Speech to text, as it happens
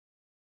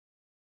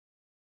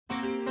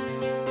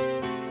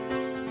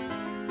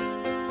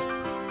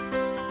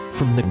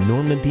from the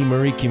Norman P.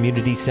 Murray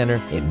Community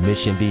Center in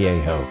Mission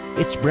Viejo.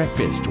 It's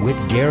Breakfast with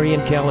Gary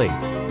and Kelly,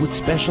 with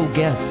special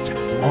guests,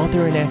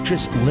 author and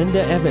actress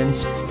Linda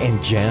Evans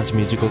and jazz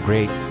musical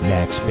great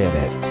Max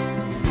Bennett.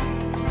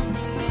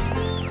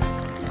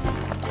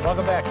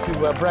 Welcome back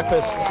to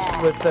Breakfast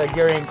with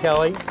Gary and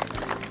Kelly.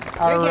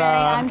 You're Gary,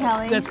 I'm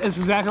Kelly. That's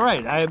exactly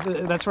right.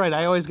 That's right.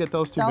 I always get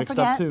those two mixed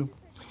up too.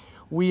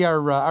 We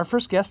are our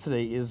first guest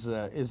today is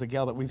a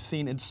gal that we've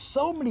seen in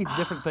so many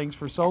different things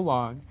for so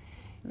long,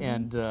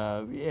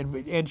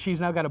 and she's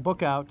now got a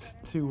book out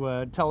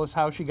to tell us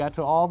how she got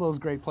to all those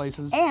great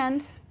places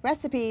and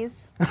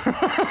recipes.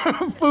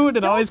 Food.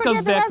 It Don't always comes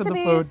forget back the to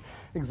the food.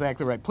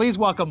 Exactly right. Please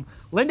welcome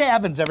Linda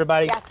Evans,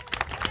 everybody. Yes.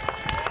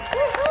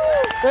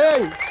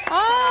 Hey.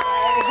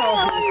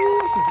 Hi.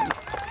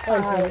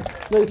 Hi.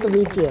 Nice to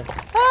meet you.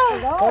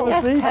 Oh,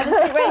 yes, have a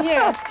seat right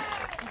here.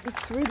 As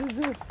sweet as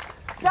this.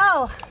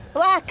 So,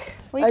 Black,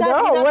 you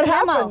got the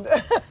memo.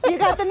 You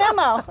got the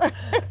memo.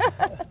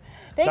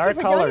 Thank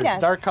you for joining us.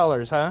 Dark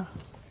colors, huh?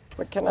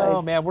 What can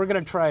Oh man, we're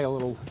gonna try a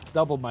little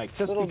double mic,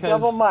 just because.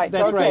 Double mic.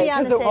 That's right.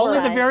 Only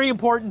side. the very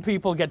important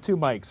people get two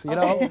mics. You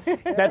know,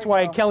 that's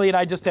why Kelly and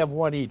I just have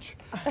one each.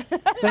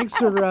 Thanks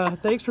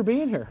for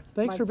being here.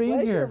 Thanks for being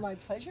here. My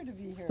pleasure to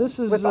be here. This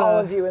is with all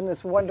of you in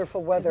this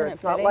wonderful weather. Isn't it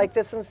It's not pretty? like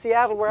this in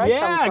Seattle where I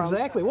come from. Yeah,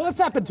 exactly. Well, it's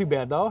not been too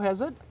bad though,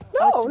 has it?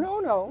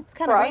 No. It's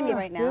kind of rainy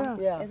right now,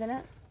 Yeah. isn't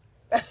it?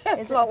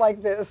 It's not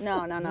like this.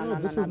 No,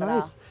 This is not at all.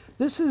 nice.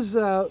 This is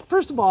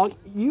first of all,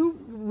 you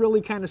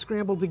really kind of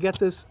scrambled to get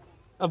this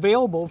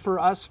available for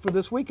us for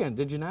this weekend,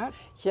 did you not?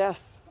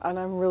 Yes, and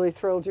I'm really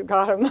thrilled you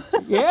got him.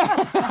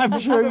 Yeah, I'm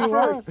sure you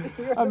are.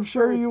 You're I'm the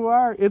sure first. you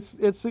are.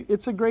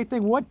 It's a great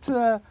thing. What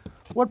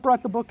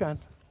brought the book on?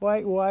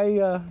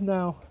 Why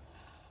now?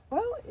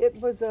 Well, it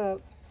was a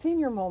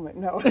senior moment.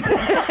 No.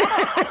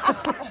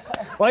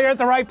 Well, you're at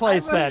the right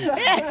place then.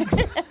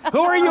 Who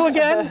are you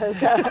again?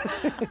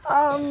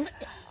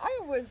 I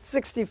was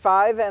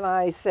 65 and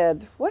I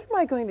said, what am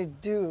I going to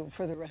do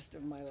for the rest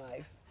of my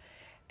life?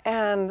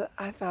 And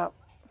I thought,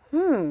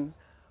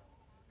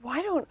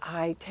 why don't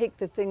I take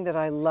the thing that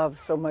I love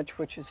so much,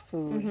 which is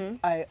food.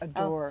 I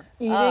adore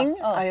eating,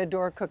 I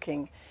adore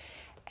cooking,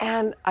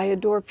 and I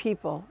adore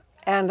people.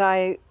 And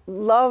I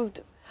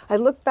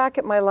looked back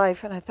at my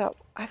life and I thought,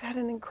 I've had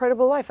an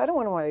incredible life. I don't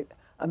want to write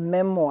a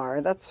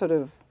memoir. That's sort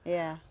of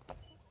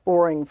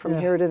boring from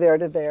here to there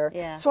to there.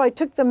 Yeah. So I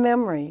took the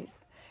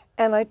memories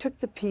and I took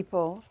the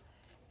people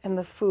and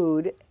the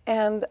food,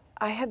 and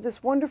I had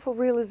this wonderful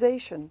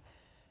realization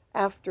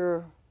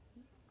after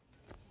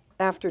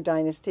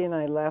Dynasty and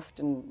I left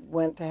and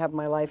went to have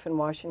my life in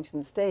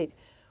Washington State,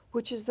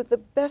 which is that the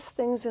best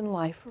things in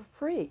life are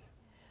free.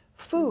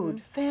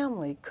 Food,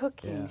 family,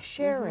 cooking,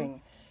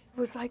 sharing. It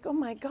was like, oh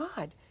my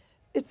God,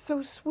 it's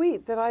so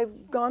sweet that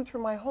I've gone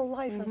through my whole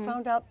life and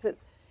found out that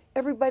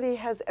everybody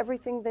has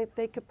everything that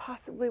they could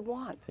possibly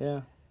want.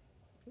 Yeah.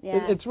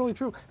 Yeah. It's really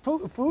true.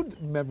 Food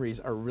memories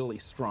are really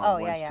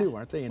strong ones too,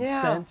 aren't they? In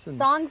sense and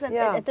songs, and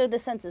they're the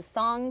senses.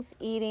 Songs,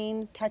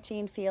 eating,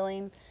 touching,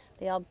 feeling,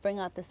 they all bring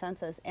out the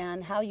senses.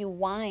 And how you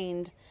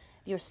wind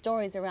your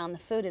stories around the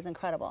food is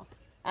incredible.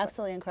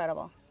 Absolutely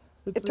incredible.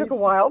 It took a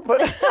while,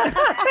 but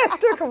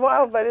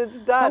it's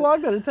done. How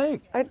long did it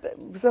take?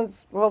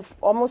 Since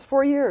almost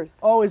 4 years.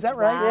 Oh, is that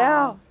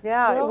right?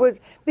 Yeah. Well, it was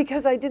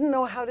because I didn't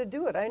know how to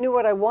do it. I knew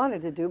what I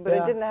wanted to do, but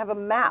I didn't have a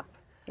map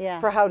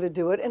for how to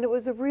do it, and it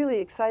was a really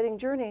exciting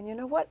journey. And you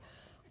know what?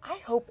 I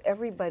hope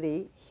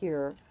everybody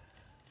here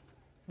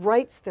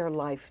writes their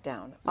life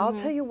down. I'll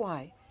tell you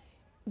why.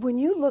 When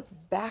you look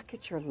back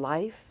at your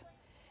life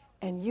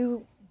and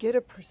you get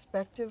a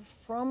perspective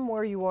from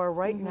where you are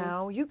right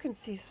now, you can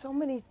see so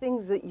many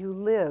things that you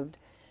lived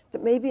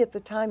that maybe at the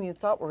time you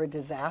thought were a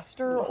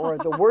disaster or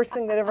the worst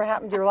thing that ever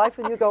happened to your life,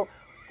 and you go,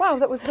 wow,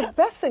 that was the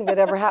best thing that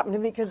ever happened to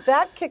me because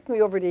that kicked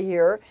me over to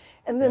here,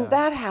 and then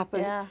that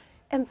happened. Yeah.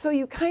 And so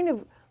you kind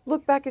of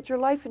look back at your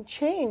life and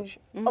change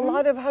a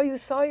lot of how you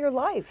saw your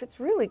life. It's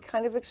really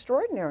kind of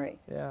extraordinary.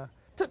 Yeah.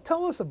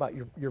 Tell us about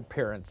your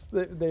parents.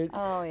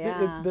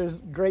 There's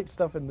great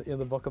stuff in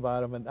the book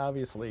about them, and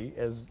obviously,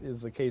 as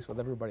is the case with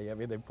everybody, I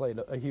mean, they played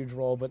a huge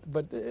role.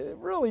 But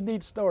really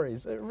neat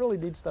stories. Really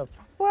neat stuff.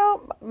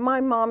 Well,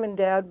 my mom and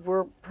dad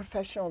were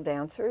professional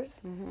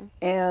dancers,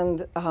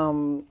 and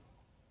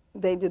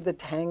they did the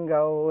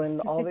tango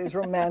and all these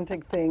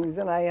romantic things,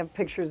 and I have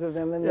pictures of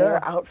them in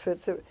their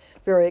outfits.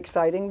 Very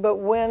exciting. But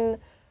when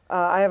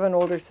I have an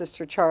older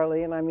sister,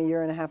 Charlie, and I'm a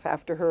year and a half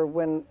after her.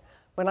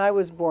 When I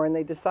was born,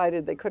 they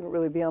decided they couldn't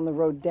really be on the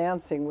road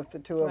dancing with the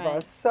two of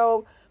us.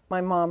 So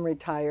my mom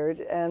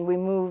retired, and we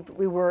moved.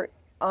 We were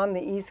on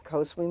the East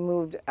Coast. We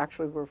moved,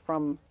 actually, we're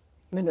from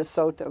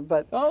Minnesota,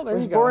 but I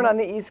was born on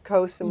the East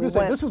Coast. And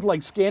this is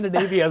like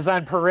Scandinavia's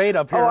on parade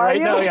up here right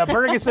now. Yeah,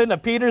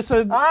 Bergeson,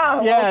 Peterson.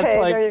 Oh, yeah, okay,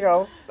 it's like, there you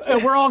go.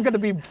 And we're all going to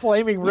be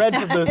flaming red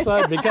from the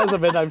sun because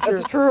of it, I'm sure.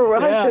 That's true.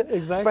 Yeah,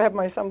 exactly. If I have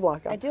my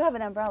sunblock on. I do have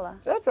an umbrella.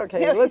 That's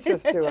okay. Let's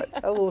just do it.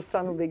 A little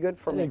sun would be good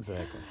for me.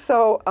 Exactly.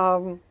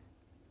 So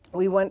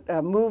we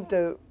moved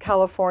to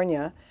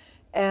California,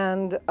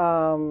 and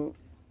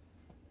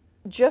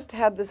just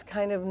had this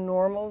kind of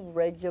normal,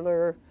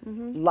 regular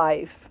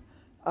life,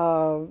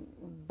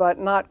 but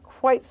not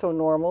quite so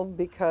normal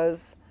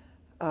because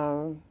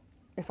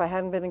if I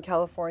hadn't been in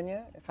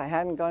California, if I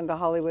hadn't gone to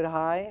Hollywood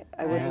High,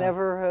 I would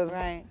never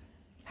have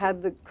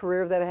had the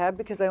career that I had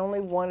because I only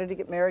wanted to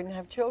get married and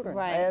have children.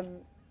 I had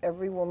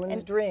every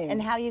woman's dream.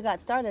 And how you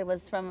got started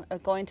was from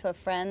going to a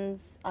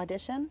friend's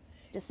audition,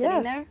 just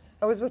sitting there?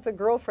 I was with a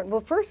girlfriend.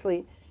 Well,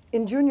 firstly,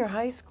 in junior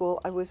high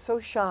school, I was so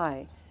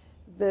shy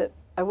that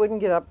I wouldn't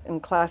get up in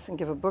class and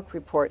give a book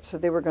report, so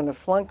they were going to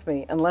flunk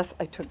me unless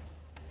I took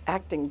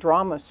acting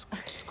drama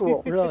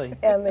school. Really?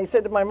 And they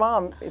said to my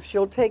mom, if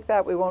she'll take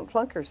that, we won't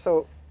flunk her.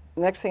 So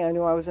next thing I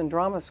knew, I was in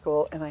drama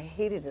school, and I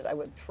hated it. I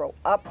would throw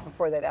up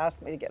before they'd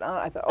ask me to get on.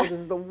 I thought, oh, this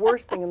is the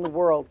worst thing in the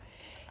world.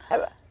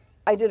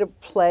 I did a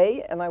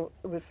play, and I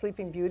was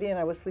Sleeping Beauty, and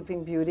I was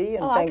Sleeping Beauty,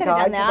 and thank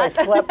God, because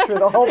I slept through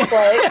the whole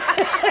play.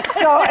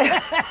 So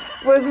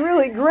it was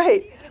really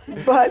great.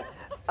 But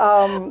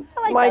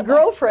my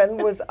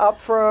girlfriend was up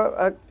for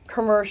a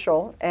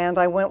commercial, and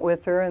I went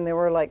with her, and there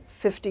were like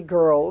 50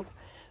 girls.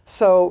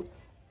 So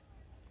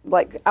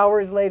like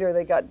hours later,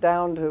 they got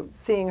down to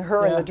seeing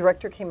her, and the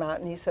director came out,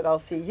 and he said, I'll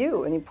see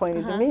you. And he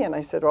pointed to me, and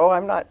I said, oh,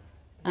 I'm not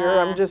here.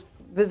 I'm just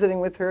visiting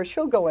with her.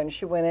 She'll go in.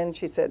 She went in.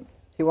 She said,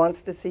 he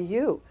wants to see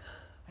you.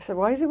 I said,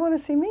 why does he want to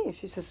see me?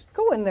 She says,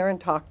 go in there and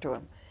talk to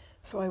him.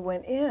 So I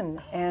went in,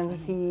 and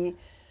he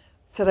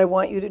said, I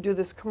want you to do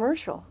this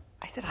commercial.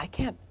 I said, I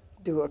can't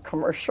do a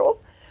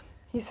commercial.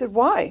 He said,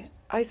 why?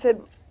 I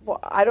said, well,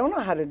 I don't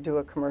know how to do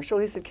a commercial.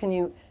 He said, can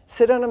you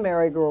sit on a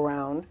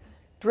merry-go-round,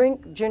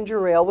 drink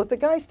ginger ale with the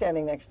guy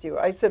standing next to you?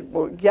 I said,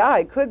 well, yeah,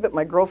 I could, but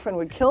my girlfriend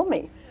would kill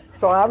me.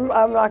 So I'm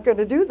not going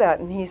to do that.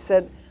 And he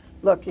said,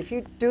 look, if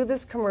you do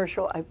this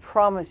commercial, I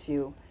promise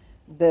you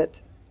that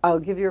I'll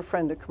give your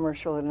friend a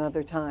commercial at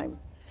another time.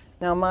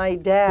 Now, my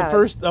dad... The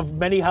first of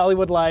many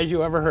Hollywood lies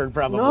you ever heard,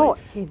 probably. No,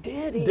 he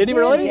did. Did he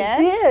really?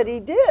 He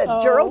did.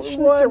 Oh, Gerald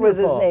Schnitzer was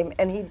his wonderful. name,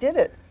 and he did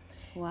it.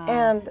 Wow.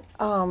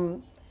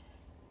 And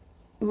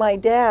my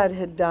dad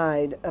had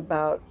died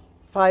about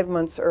 5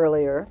 months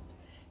earlier.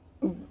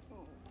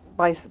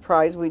 By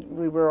surprise, we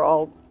were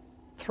all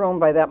thrown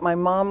by that. My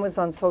mom was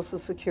on Social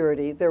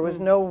Security. There was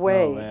no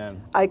way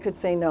I could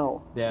say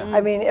no. Yeah.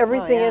 I mean,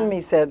 everything in me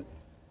said,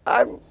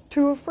 I'm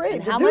too afraid to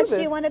do this. How much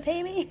do you want to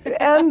pay me?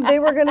 And they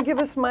were going to give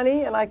us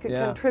money, and I could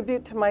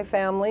contribute to my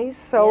family.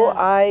 So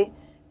I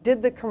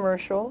did the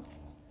commercial.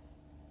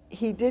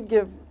 He did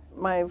give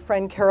my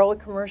friend Carol a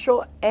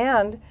commercial,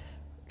 and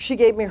she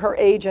gave me her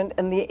agent,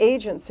 and the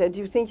agent said, do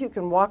you think you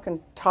can walk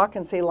and talk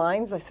and say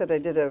lines? I said, I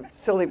did a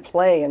silly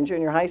play in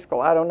junior high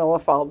school. I don't know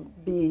if I'll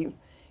be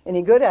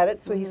any good at it.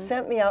 So he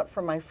sent me out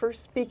for my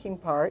first speaking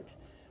part,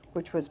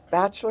 which was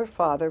Bachelor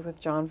Father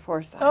with John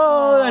Forsythe.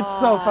 Oh, that's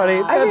so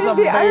funny. That's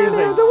amazing. The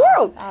irony of the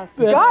world.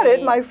 Got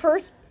it. My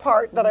first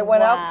part that I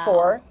went out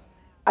for,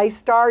 I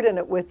starred in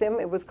it with him.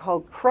 It was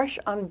called Crush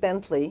on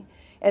Bentley.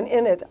 And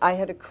in it, I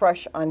had a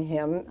crush on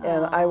him.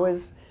 And I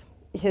was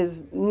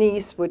his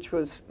niece, which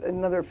was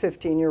another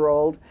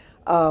 15-year-old.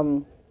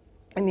 In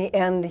the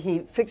end, he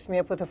fixed me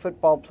up with a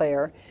football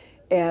player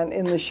and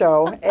in the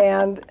show.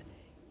 And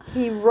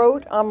he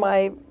wrote on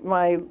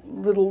my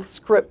little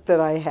script that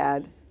I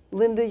had,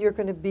 Linda, you're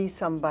going to be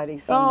somebody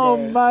someday. Oh,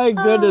 my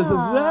goodness, is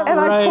that and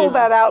right? I pulled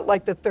that out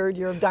like the third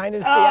year of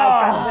Dynasty.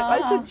 I found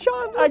it. I said,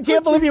 John, I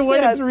can't believe you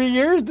waited 3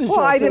 years to show it.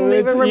 Well, I didn't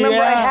even remember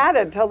I had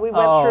it until we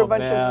went through a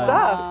bunch of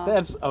stuff.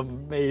 That's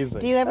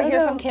amazing. Do you ever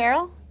hear from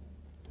Carol?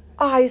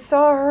 I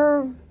saw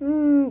her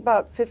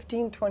about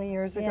 15, 20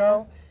 years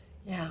ago.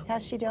 Yeah.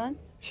 How's she doing?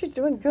 She's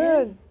doing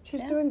good. Yeah.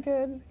 She's doing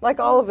good.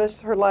 Like all of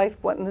us, her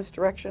life went in this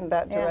direction,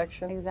 that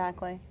direction.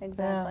 Exactly,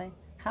 exactly. Yeah.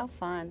 How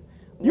fun.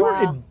 You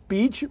were in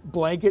beach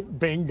blanket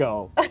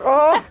bingo.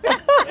 Oh.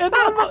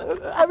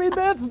 I mean,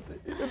 that's...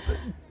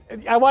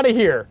 I want to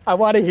hear. I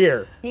want to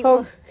hear.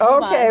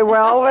 Okay,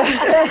 well,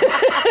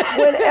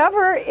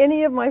 whenever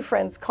any of my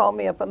friends call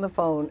me up on the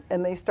phone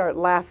and they start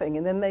laughing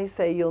and then they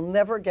say, you'll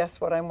never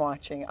guess what I'm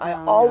watching, I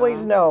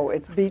always know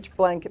it's beach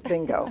blanket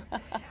bingo.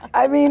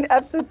 I mean,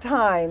 at the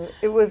time,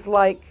 it was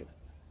like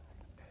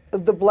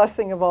the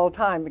blessing of all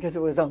time because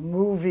it was a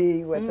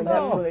movie with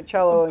Annette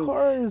Funicello. Of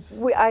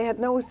course. I had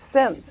no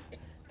sense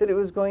that it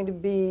was going to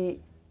be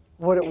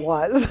what it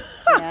was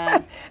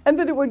and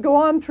that it would go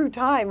on through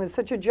time as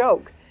such a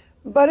joke.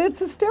 But it's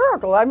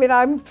hysterical. I mean,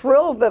 I'm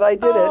thrilled that I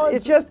did it.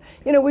 It's just,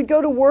 you know, we'd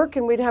go to work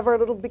and we'd have our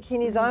little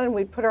bikinis on and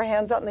we'd put our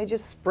hands out and they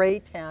just spray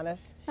tan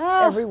us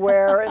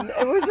everywhere. And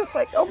it was just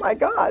like, oh my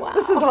God,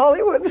 this is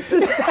Hollywood. This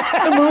is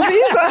the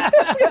movies.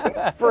 I'm getting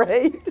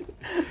sprayed.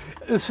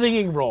 A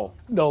singing role,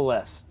 no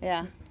less.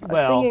 Yeah.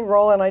 A singing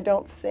role, and I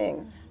don't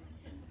sing.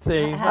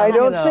 See, I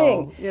don't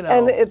sing. You know.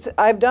 And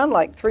I've done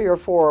like 3 or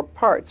 4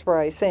 parts where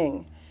I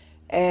sing.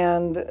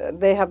 And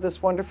they have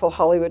this wonderful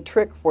Hollywood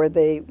trick where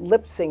they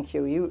lip sync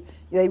you.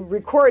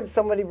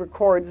 Somebody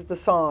records the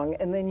song,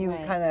 and then you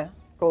kind of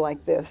go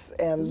like this,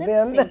 and lip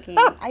then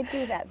syncing. I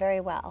do that very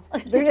well.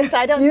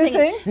 I don't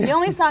sing. The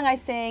only song I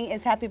sing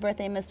is "Happy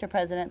Birthday, Mr.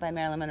 President" by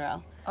Marilyn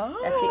Monroe. That's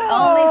the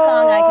only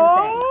song I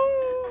can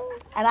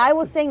sing, and I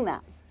will sing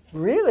that.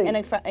 Really?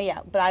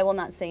 Yeah, but I will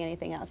not sing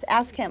anything else.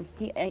 Ask him.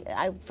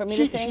 For me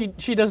to sing.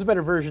 She does a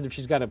better version if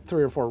she's got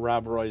 3 or 4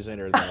 Rob Roys in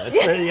her. Though.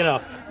 It's very, you know.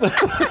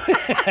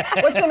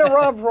 What's in a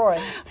Rob Roy?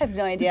 I have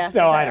no idea.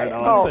 No, I don't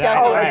know. Oh,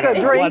 it's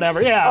a drink.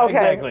 Whatever. Yeah,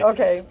 okay, exactly.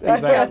 Okay.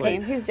 He's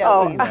joking. He's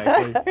joking. Oh,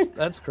 exactly.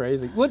 That's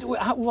crazy.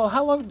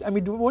 How long? I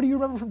mean, what do you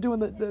remember from doing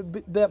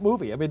that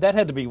movie? I mean, that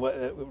had to be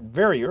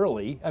very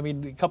early. I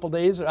mean, a couple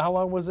days. How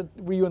long was it?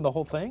 Were you in the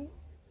whole thing?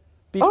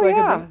 Beach Oh, Blanket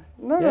yeah.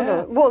 Blanket?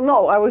 No. Well,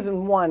 no, I was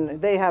in one.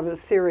 They have a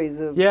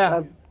series of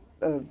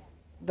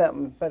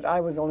them, but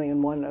I was only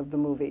in one of the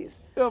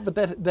movies. Oh, but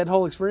that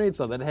whole experience,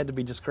 though, that had to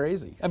be just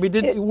crazy. I mean,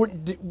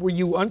 were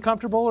you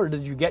uncomfortable, or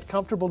did you get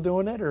comfortable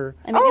doing it, or?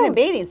 I mean, in a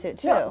bathing suit,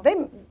 too. No,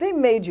 they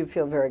made you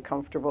feel very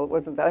comfortable. It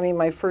wasn't that. I mean,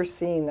 my first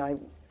scene, I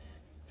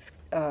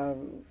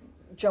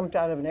jumped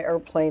out of an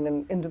airplane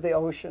and into the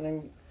ocean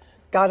and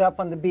got up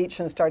on the beach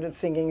and started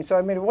singing. So,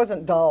 I mean, it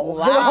wasn't dull.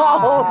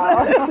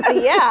 Wow.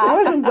 Yeah. It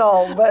wasn't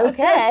dull, but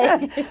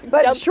okay.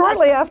 But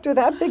shortly after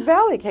that, Big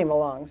Valley came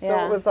along.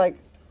 So it was like,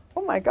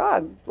 oh my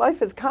God,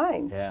 life is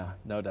kind. Yeah,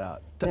 no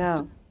doubt. Yeah.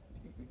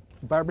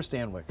 Barbara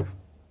Stanwyck.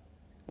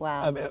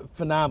 Wow. I mean,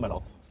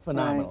 phenomenal.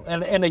 Right.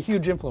 And a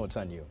huge influence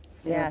on you.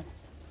 Yes.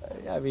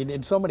 I mean,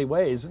 in so many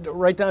ways,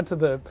 right down to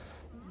the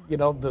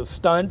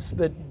stunts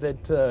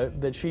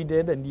that she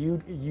did and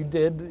you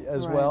did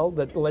as well,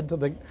 that led to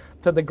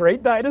the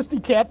great Dynasty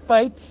cat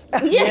fights.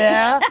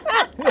 Yeah.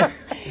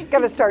 Got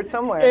to start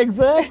somewhere.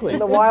 Exactly. In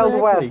the Wild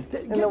West.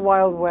 In the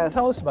Wild West.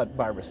 Tell us about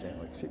Barbara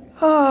Stanwyck.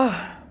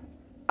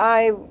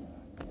 I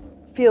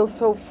feel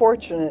so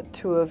fortunate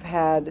to have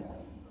had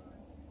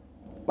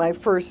my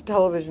first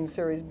television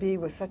series be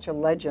with such a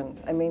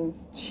legend. I mean,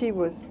 she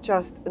was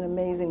just an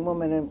amazing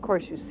woman, and of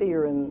course you see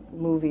her in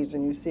movies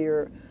and you see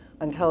her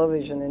on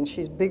television, and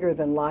she's bigger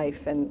than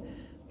life. And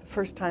the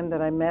first time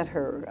that I met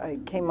her, I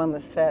came on the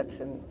set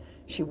and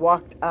she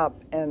walked up,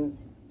 and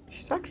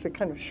she's actually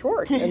kind of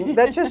short, and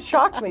that just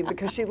shocked me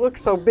because she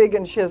looks so big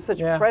and she has such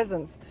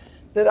presence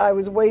that I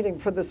was waiting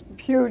for this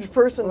huge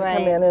person to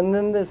come in, and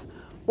then this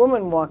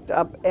woman walked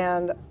up,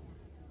 and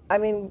I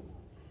mean,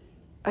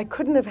 I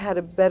couldn't have had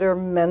a better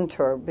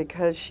mentor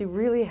because she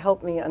really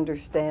helped me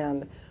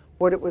understand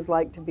what it was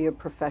like to be a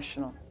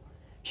professional.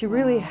 She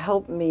really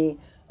helped me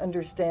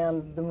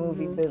understand the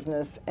movie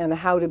business and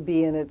how to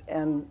be in it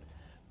and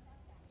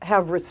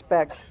have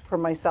respect for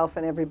myself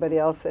and everybody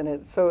else in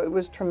it. So it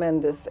was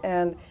tremendous.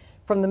 And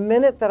from the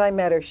minute that I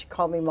met her, she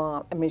called me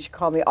Mom. I mean, she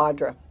called me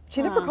Audra.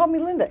 She never called me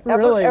Linda,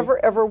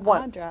 ever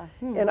once.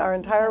 In our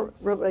entire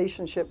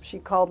relationship, she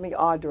called me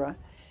Audra.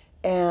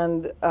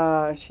 And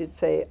she'd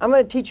say, I'm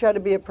going to teach you how to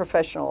be a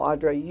professional,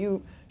 Audra.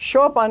 You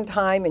show up on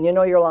time and you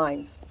know your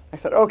lines. I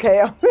said,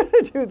 okay, I'm going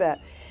to do that.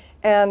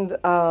 And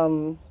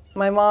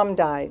my mom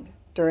died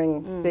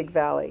during Big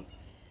Valley.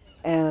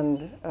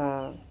 And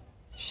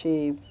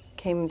she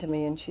came to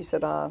me and she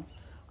said, I'll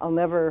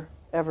never,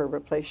 ever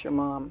replace your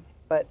mom.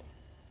 But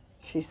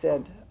she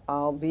said,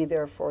 I'll be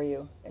there for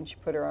you. And she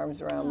put her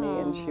arms around me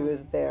and she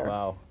was there.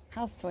 Wow.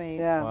 How sweet.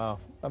 Yeah. Wow.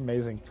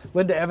 Amazing.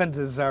 Linda Evans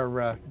is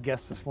our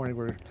guest this morning.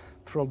 We're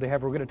thrilled to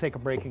have her. We're going to take a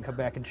break and come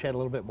back and chat a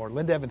little bit more.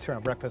 Linda Evans here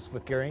on Breakfast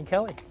with Gary and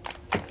Kelly.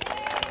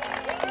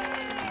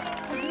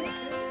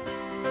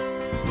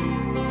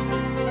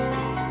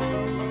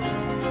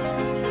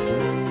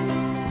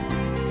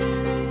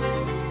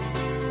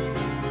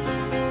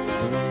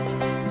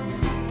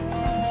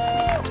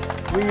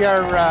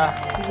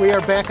 We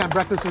are back on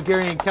Breakfast with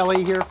Gary and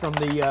Kelly here from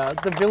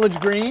the Village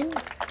Green.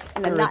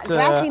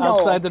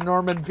 Outside the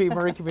Norman P.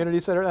 Murray Community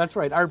Center. That's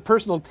right, our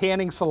personal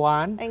tanning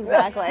salon.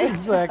 Exactly.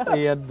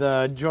 Exactly,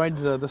 and joined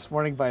this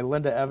morning by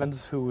Linda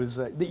Evans, who is,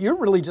 you're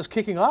really just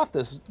kicking off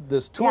this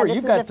tour. Yeah,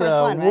 You've got the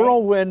first one, right?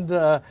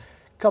 whirlwind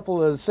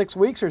couple of 6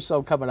 weeks or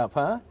so coming up,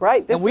 huh?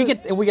 Right. And we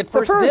get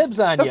first dibs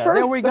on you.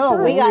 There we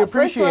go. We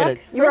appreciate it.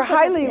 You were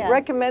highly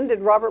recommended.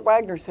 Robert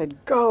Wagner said,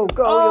 go,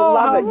 you'll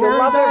love it. You'll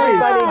love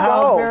everybody,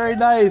 How go. very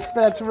nice.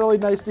 That's really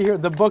nice to hear.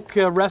 The book,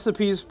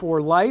 Recipes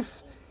for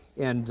Life.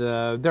 And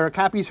there are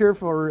copies here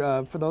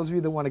for those of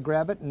you that want to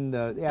grab it, and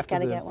after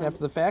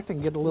the fact,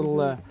 and get a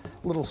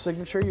little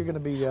signature. You're going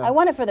to be. I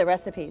want it for the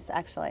recipes,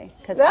 actually,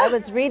 because I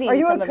was reading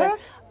some of it.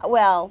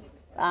 Well.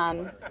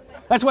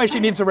 That's why she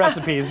needs the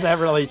recipes. Not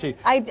really.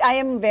 I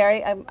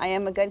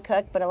am a good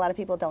cook, but a lot of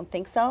people don't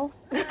think so.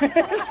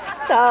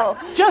 So.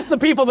 Just the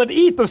people that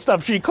eat the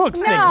stuff she cooks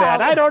think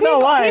that. I don't know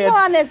why. People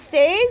on this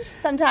stage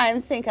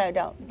sometimes think I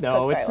don't cook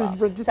very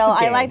well. So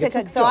I like to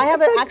cook. So I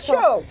have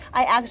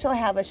I actually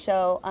have a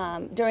show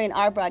during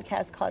our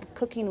broadcast called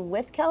Cooking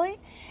with Kelly,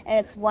 and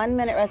it's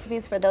 1-minute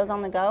recipes for those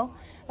on the go.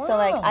 Wow. So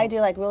like I do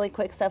like really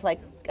quick stuff like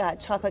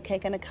chocolate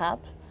cake in a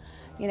cup.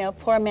 You know,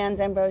 poor man's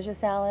ambrosia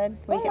salad,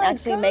 where you can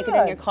actually make it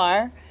in your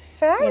car.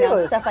 Fabulous. You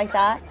know, stuff like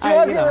that. Do you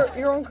have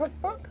your own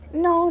cookbook?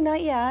 No,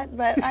 not yet,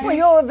 but well,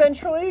 you'll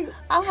eventually.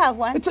 I'll have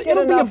one.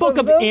 It'll be a book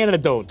of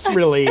anecdotes,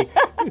 really. Be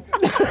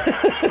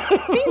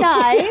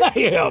nice. I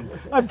am.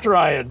 I'm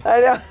trying.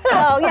 I know.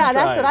 Oh yeah,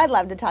 that's what I'd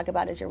love to talk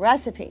about is your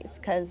recipes,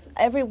 because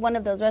every one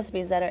of those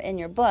recipes that are in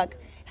your book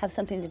have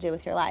something to do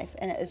with your life,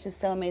 and it's just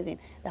so amazing.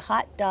 The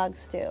hot dog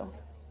stew.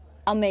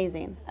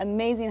 amazing,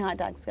 amazing hot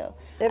dogs go.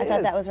 I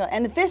thought that was real.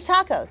 And the fish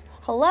tacos.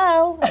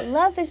 Hello, I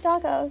love fish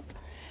tacos.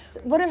 So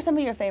what are some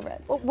of your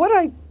favorites? Well, what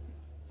I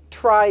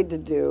tried to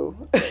do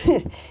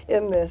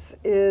in this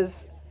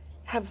is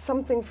have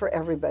something for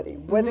everybody,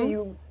 whether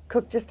you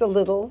cook just a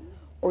little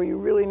or you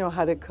really know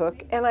how to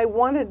cook. And I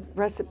wanted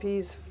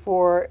recipes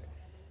for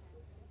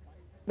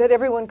that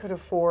everyone could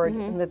afford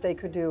and that they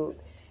could do.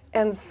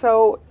 And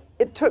so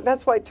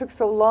that's why it took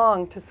so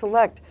long to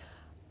select.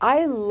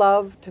 I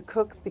love to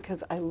cook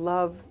because I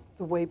love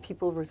the way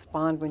people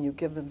respond when you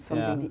give them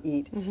something to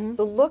eat.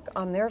 The look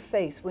on their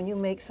face when you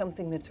make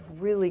something that's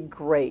really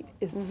great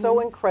is so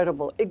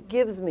incredible. It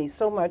gives me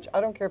so much. I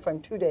don't care if I'm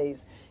 2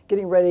 days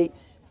getting ready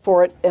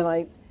for it,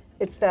 and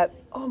it's that,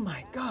 oh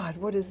my God,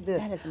 what is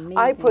this? That is amazing.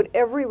 I put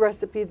every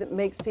recipe that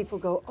makes people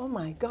go, oh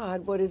my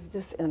God, what is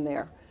this in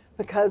there?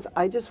 Because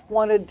I just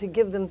wanted to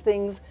give them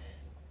things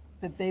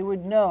that they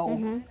would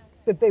know.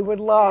 That they would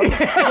love.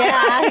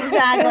 Yeah,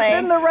 exactly. It's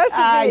in the recipe.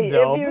 I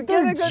know, if you but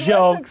get a they're good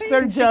jokes. recipe,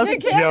 They're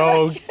just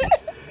jokes.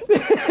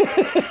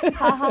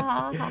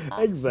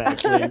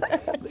 Exactly.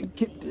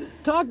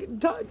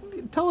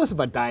 Tell us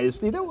about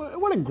Dynasty.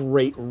 What a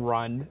great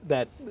run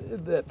that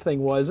thing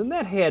was, and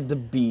that had to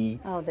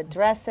be. Oh, the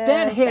dresses.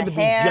 That had the to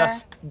hair. be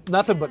just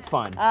nothing but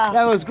fun.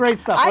 That was great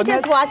stuff. I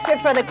just watched it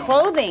for the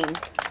clothing.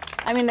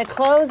 I mean, the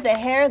clothes, the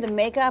hair, the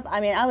makeup. I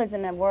mean, I was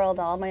in a world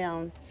all my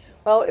own.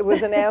 Well, it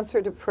was an answer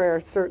to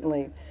prayer,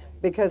 certainly,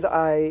 because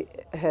I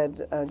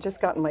had just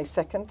gotten my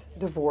second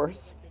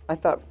divorce. I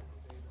thought,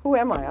 who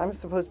am I? I'm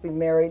supposed to be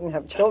married and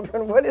have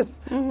children. What is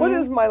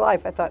my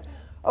life? I thought,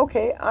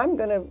 okay, I'm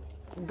going to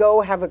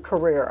go have a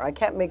career. I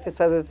can't make this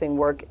other thing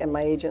work. And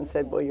my agent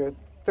said, well, you're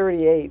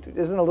 38.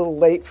 Isn't it a little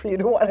late for you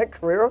to want a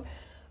career?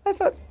 I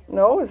thought,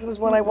 no, this is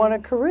when I want a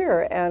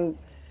career. And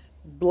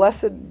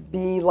blessed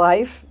be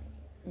life.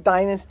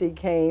 Dynasty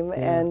came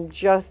and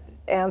just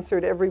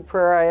answered every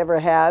prayer I ever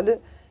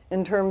had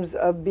in terms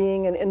of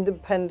being an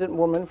independent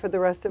woman for the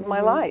rest of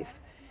my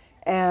life.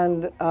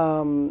 And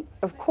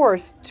of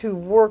course, to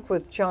work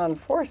with John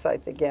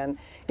Forsythe again.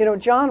 You know,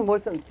 John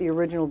wasn't the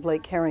original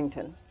Blake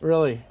Carrington.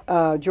 Really?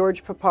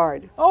 George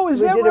Peppard. Oh,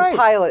 is that right? We did a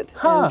pilot,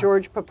 and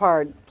George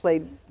Peppard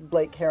played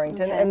Blake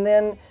Carrington. And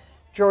then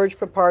George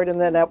Peppard and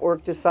the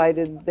network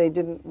decided they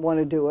didn't want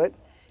to do it.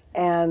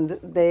 And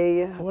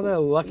they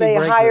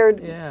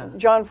hired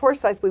John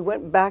Forsythe. We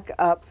went back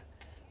up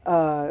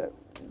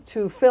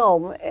to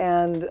film,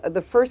 and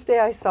the first day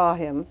I saw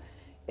him,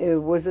 it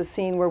was a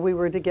scene where we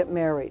were to get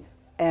married.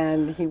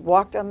 And he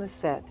walked on the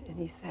set, and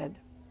he said,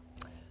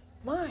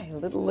 my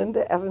little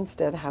Linda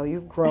Evanstead, how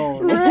you've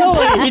grown.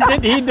 Really?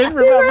 He did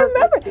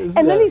remember.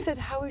 And then he said,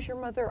 how is your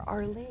mother,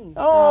 Arlene?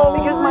 Oh,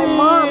 because my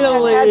mom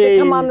had to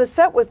come on the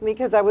set with me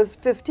because I was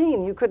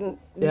 15. You couldn't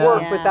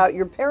work without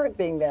your parent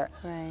being there.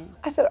 Right.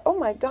 I thought, oh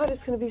my God,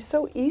 it's going to be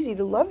so easy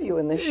to love you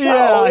in this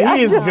show. Yeah,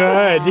 he's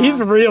good. He's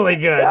really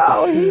good.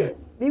 No,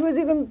 he was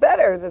even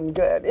better than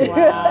good.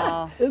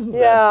 Wow. Isn't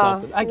that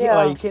something?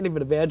 I can't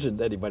even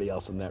imagine anybody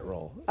else in that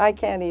role. I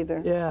can't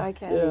either. Yeah. I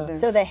can't either.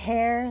 So the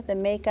hair, the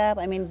makeup,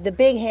 I mean, the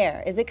big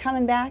hair, is it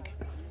coming back?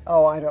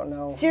 Oh, I don't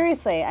know.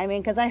 Seriously, I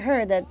mean, because I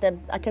heard that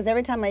because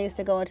every time I used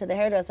to go into the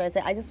hairdresser, I'd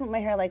say, I just want my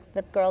hair like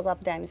the girls off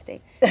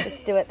Dynasty.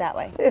 Just do it that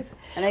way.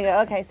 And they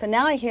go, okay. So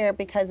now I hear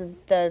because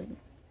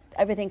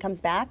everything comes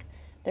back,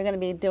 they're going to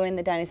be doing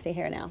the Dynasty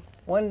hair now.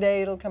 One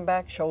day it'll come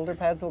back, shoulder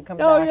pads will come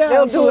back. Oh, yeah.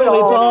 They'll do it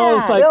all.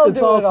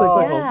 It's all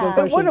cyclical. Yeah.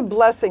 But what a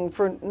blessing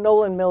for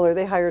Nolan Miller.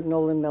 They hired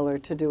Nolan Miller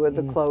to do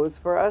the clothes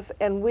for us.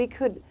 And we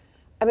could,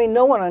 I mean,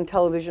 no one on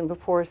television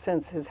before or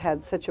since has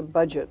had such a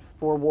budget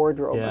for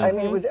wardrobe. Yeah. I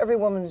mean, it was every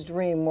woman's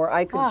dream where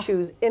I could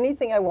choose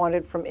anything I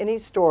wanted from any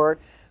store.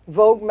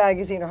 Vogue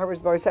magazine or Harper's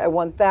Bazaar said, I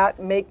want that,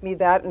 make me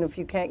that, and if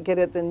you can't get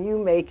it, then you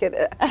make it.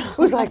 It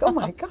was like, oh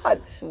my God.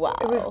 Wow.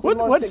 It was the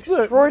most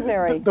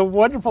extraordinary. The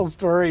wonderful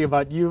story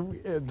about you,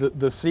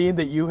 the scene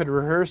that you had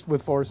rehearsed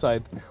with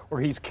Forsythe,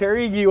 where he's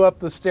carrying you up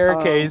the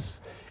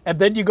staircase, and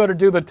then you go to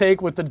do the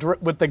take with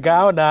the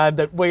gown on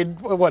that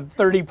weighed, what,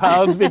 30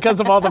 pounds because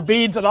of all the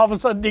beads, and all of a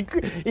sudden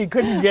he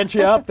couldn't get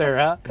you up there,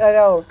 huh? I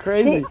know.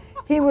 Crazy.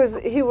 He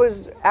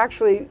was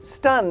actually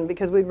stunned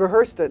because we'd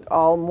rehearsed it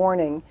all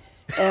morning.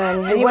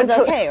 And he was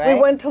okay, right? We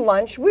went to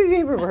lunch.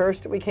 We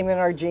rehearsed it. We came in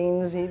our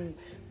jeans. He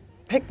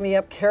picked me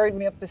up, carried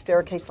me up the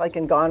staircase like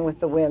in Gone with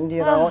the Wind, you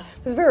know.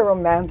 It was very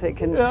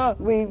romantic. And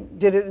we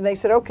did it, and they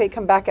said, okay,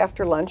 come back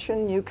after lunch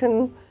and you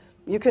can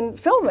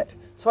film it.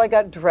 So I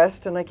got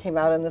dressed and I came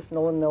out in this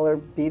Nolan Miller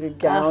beaded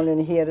gown,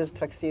 and he had his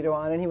tuxedo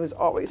on, and he was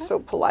always so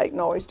polite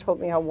and always told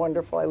me how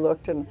wonderful I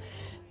looked. And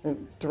the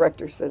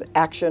director said,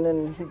 action,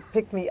 and he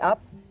picked me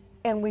up.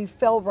 And we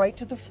fell right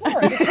to the floor.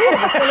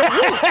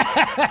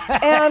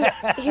 And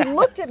he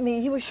looked at me,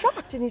 he was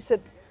shocked, and he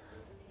said,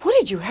 what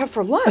did you have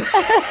for lunch? And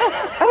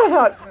I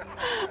thought,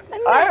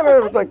 I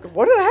was like,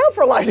 what did I have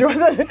for lunch?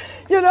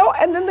 You know,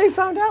 and then they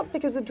found out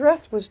because the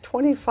dress was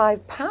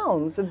 25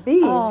 pounds of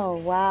beads. Oh,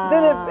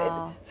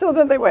 wow. So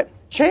then they went,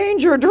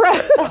 change your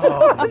dress.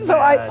 Oh, so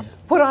I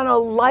put on a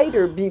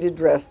lighter beaded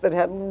dress that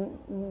had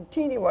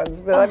teeny ones,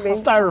 but I mean...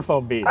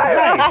 Styrofoam beads.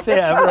 Nice,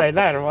 yeah, right.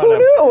 Who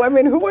knew? I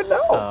mean, who would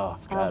know? Oh,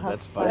 God,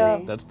 that's funny. Yeah.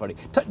 That's funny.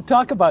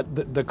 Talk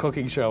about the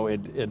cooking show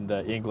in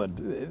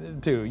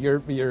England, too.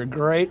 You're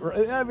great.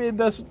 I mean,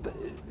 this,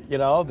 you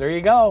know, there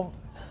you go.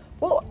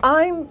 Well,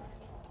 I'm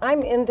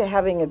into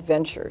having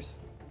adventures.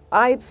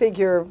 I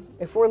figure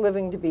if we're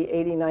living to be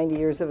 80, 90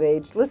 years of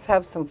age, let's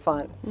have some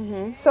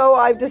fun. So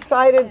I've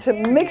decided to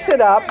mix it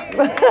up.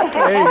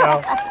 There you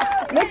go.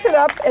 Mix it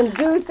up and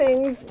do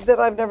things that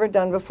I've never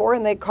done before.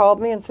 And they called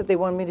me and said they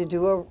wanted me to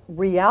do a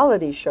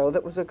reality show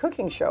that was a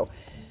cooking show.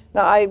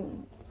 Now, I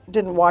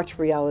didn't watch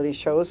reality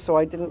shows, so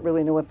I didn't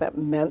really know what that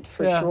meant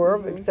for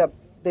sure, except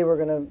they were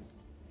going to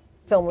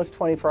film us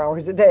 24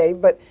 hours a day.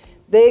 But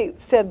they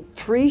said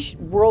 3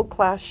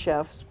 world-class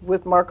chefs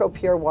with Marco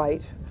Pierre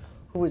White,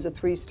 who was a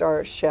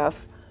 3-star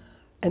chef,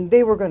 and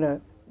they were going to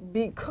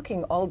be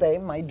cooking all day,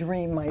 my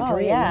dream,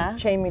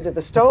 chain me to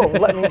the stove,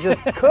 let me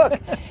just cook.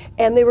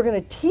 And they were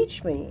going to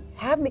teach me,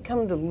 have me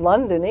come to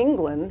London,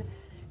 England,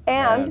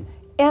 and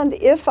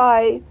if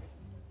I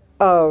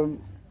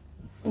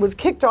was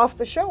kicked off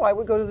the show, I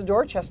would go to the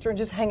Dorchester and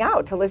just hang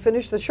out till they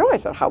finished the show. I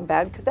said, how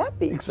bad could that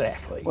be?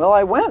 Exactly. Well,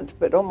 I went,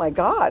 but oh my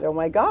God,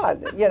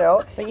 you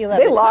know, but you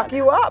they lock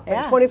you up,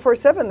 and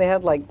 24/7 they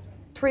had like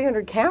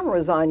 300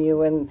 cameras on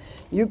you, and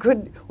you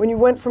could, when you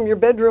went from your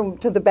bedroom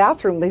to the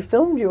bathroom, they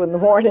filmed you in the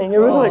morning. It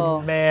was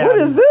like, man, what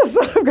is this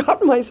that I've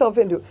gotten myself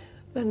into?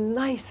 The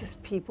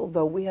nicest people,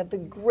 though. We had the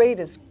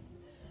greatest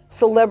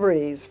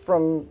celebrities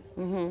from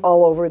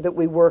all over that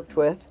we worked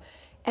with,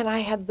 and I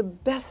had the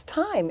best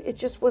time. It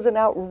just was an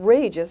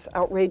outrageous,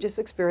 outrageous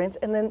experience,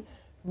 and then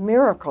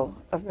miracle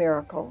of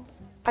miracle,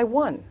 I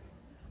won.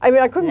 I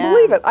mean, I couldn't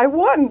believe it. I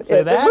won.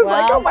 It was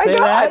like, oh my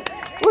God.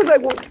 It was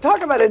like, well,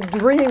 talk about a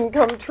dream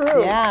come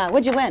true. Yeah.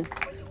 What'd you win?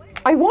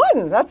 I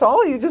won. That's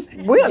all. You just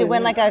win. Did you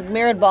win like a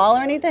mirrored ball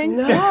or anything?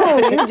 No,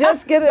 you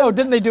just get it. Oh,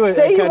 didn't they do a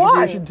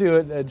contribution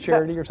to a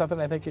charity or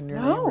something, I think, in your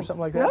name or something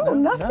like that? No,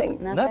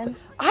 nothing. Nothing.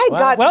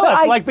 Well,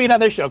 it's like being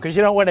on this show, because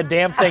you don't win a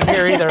damn thing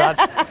here either. I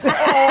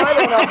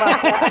don't know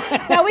about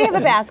that. No, we have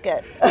a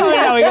basket.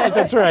 Oh, yeah,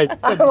 that's right.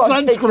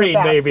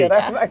 Sunscreen, maybe.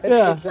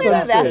 Yeah,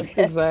 sunscreen.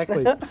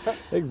 Exactly.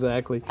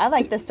 Exactly. I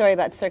like the story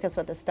about Circus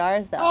with the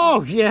Stars, though.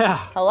 Oh, yeah.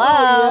 Hello.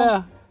 Oh,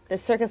 yeah. The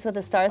Circus with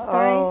the Stars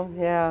story. Oh,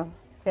 yeah.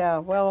 Yeah,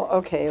 well,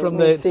 okay.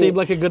 It seemed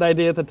like a good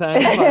idea at the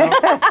time.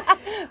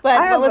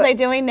 But what was I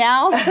doing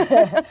now?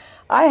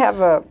 I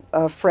have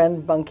a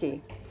friend,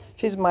 Bunky.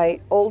 She's my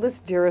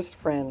oldest, dearest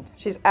friend.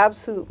 She's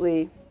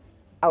absolutely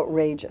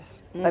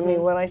outrageous. I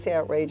mean, when I say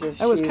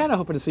outrageous, I was kind of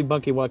hoping to see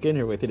Bunky walk in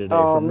here with you today.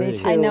 Oh, me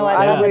too. I know,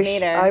 I'd love to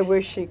meet her. I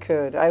wish she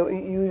could.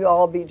 You'd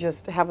all be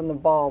just having the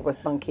ball with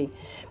Bunky.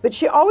 But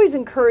she always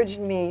encouraged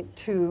me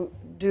to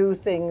do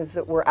things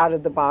that were out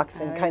of the box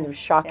and kind of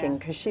shocking,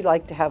 because she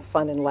liked to have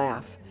fun and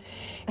laugh.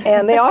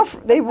 And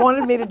they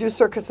wanted me to do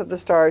Circus of the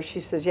Stars.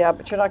 She says, yeah,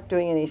 but you're not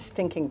doing any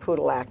stinking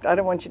poodle act. I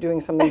don't want you doing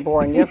something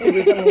boring. You have to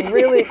do something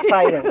really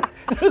exciting.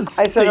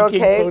 I said,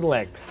 okay. Poodle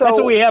act. So, that's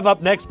what we have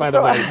up next, by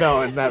the way.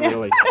 No, not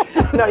really.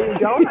 No, you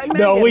don't?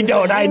 No, we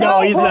don't. I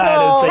know he's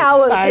not.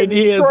 Talented,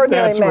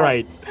 extraordinary that's man.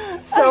 Right.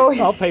 So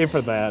I'll pay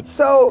for that.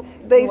 So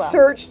they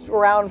searched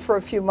around for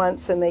a few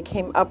months, and they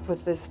came up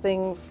with this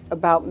thing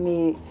about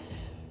me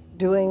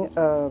doing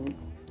an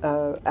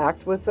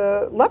act with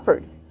a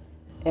leopard.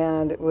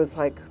 And it was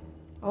like,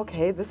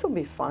 okay, this will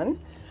be fun.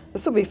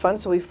 This will be fun.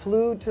 So we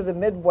flew to the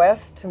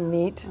Midwest to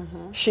meet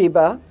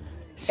Sheba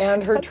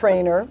and her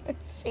trainer.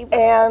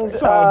 And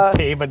sounds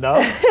tame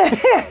enough.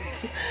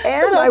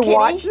 And I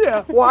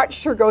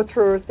watched her go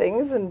through her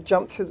things and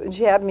jump through. And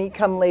she had me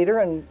come later,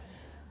 and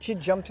she'd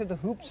jump through the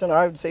hoops, and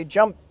I would say,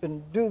 jump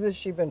and do this,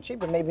 Sheba. And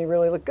Sheba made me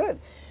really look good.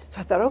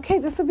 So I thought, okay,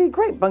 this will be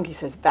great. Bunky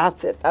says,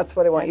 that's it. That's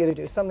what I want you to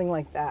do, something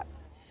like that.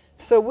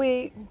 So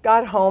we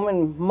got home,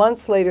 and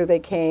months later they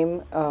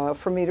came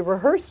for me to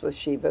rehearse with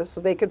Sheba so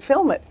they could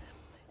film it.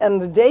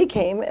 And the day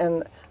came,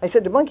 and I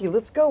said to Bunky,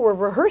 let's go, we're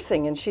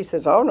rehearsing. And she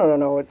says, oh,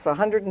 no, it's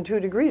 102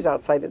 degrees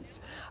outside.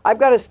 I've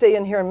got to stay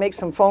in here and make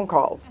some phone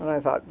calls. And I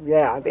thought,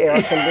 yeah, the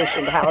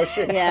air-conditioned house.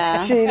 She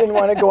didn't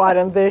want to go out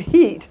in the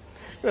heat.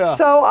 Yeah.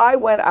 So I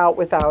went out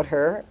without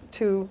her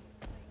to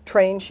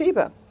train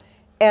Sheba.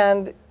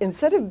 And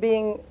instead of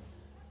being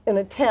in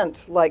a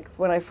tent, like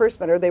when I first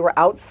met her, they were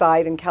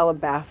outside in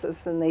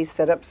Calabasas, and they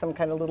set up some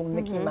kind of little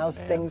Mickey Mouse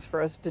things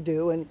for us to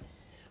do. And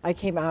I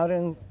came out,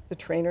 and the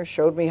trainer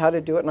showed me how to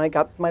do it, and I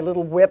got my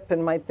little whip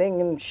and my thing,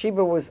 and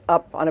Sheba was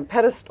up on a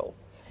pedestal.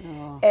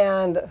 Oh.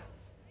 And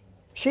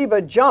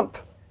Sheba, jump.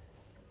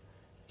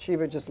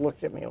 Sheba just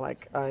looked at me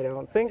like, I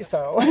don't think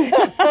so.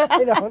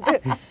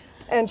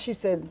 And she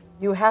said,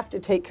 you have to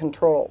take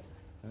control.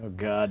 Oh,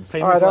 God.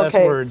 Famous last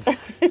words.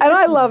 And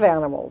I love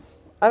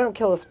animals. I don't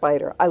kill a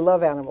spider. I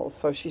love animals.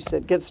 So she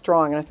said, get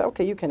strong. And I thought,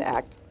 okay, you can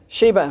act.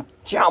 Sheba,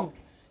 jump.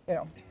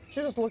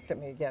 She just looked at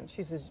me again.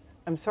 She says,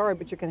 I'm sorry,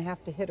 but you're going to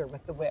have to hit her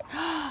with the whip.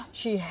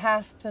 She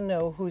has to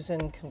know who's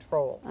in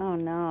control. Oh,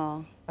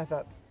 no. I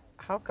thought,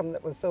 how come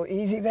that was so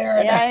easy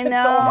there? Yeah, I know.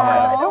 So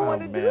hard. I don't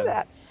want to do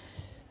that.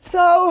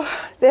 So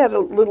they had a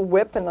little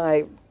whip, and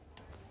I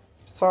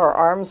saw her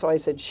arm, so I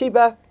said,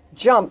 Sheba,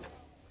 jump.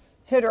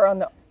 Hit her on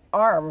the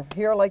arm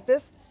here like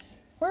this,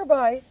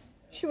 whereby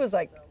she was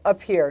like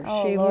up here.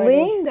 Oh, she Lordy.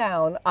 leaned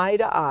down, eye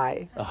to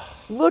eye,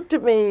 looked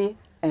at me,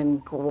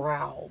 and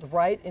growled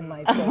right in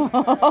my face.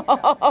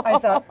 I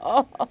thought,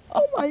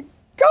 oh my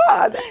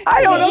God,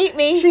 I don't know. Eat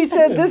me. She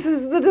said, this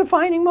is the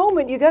defining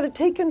moment. You got to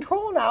take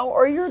control now,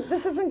 or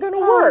this isn't going to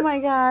work. Oh my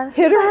God.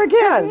 Hit her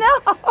again. No.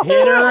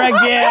 Hit her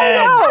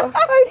again.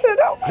 I said,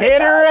 oh my Hit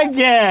God. her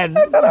again.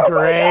 I thought, oh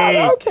Great. my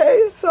God.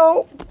 Okay,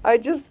 so I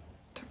just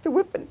took the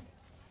whip and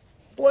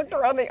slugged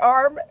her on the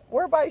arm,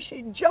 whereby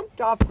she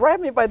jumped off,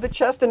 grabbed me by the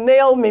chest, and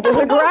nailed me to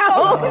the ground.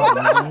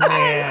 Oh,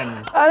 man.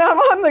 And I'm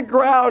on the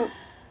ground.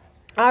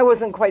 I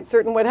wasn't quite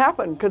certain what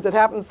happened because it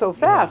happened so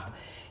fast. Yeah.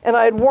 And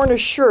I had worn a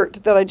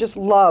shirt that I just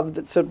loved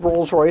that said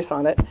Rolls Royce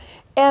on it.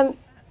 And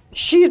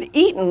she had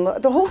eaten,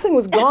 the whole thing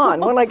was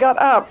gone. When I got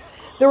up,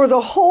 there was a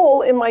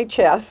hole in my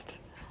chest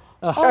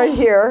right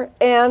here.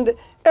 And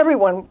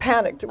everyone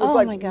panicked. It was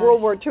like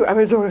World War II. I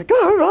was like,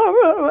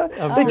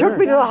 they took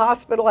me to the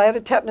hospital. I had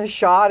a tetanus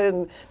shot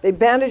and they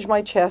bandaged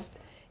my chest.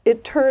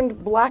 It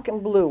turned black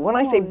and blue. When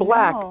I say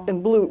black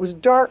and blue, it was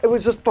dark. It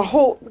was just the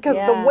whole, because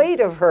the weight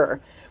of her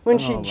when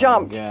she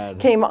jumped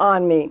came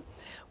on me.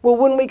 Well,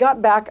 when we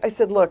got back, I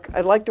said, look,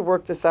 I'd like to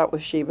work this out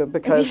with Sheba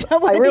because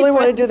I really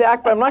want to do the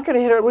act, but I'm not going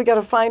to hit her. We got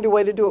to find a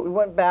way to do it. We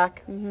went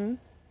back.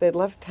 They'd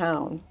left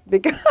town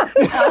because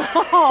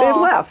they'd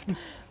left.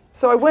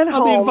 So I went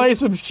home. On the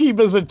advice of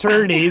Sheba's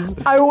attorneys.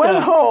 I went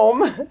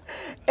home,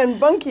 and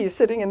Bunky's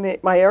sitting in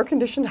my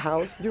air-conditioned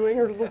house doing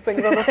her little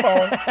things on the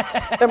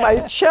phone, and my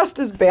chest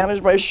is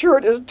bandaged, my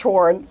shirt is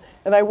torn,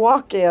 and I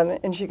walk in,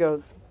 and she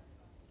goes,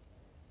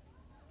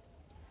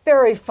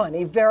 very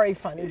funny, very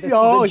funny. This is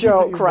a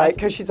joke, right?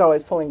 Because she's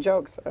always pulling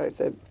jokes. I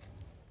said,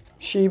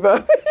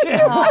 Sheba.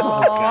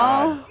 Oh,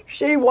 God.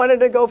 She wanted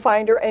to go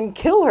find her and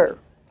kill her.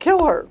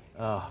 Kill her.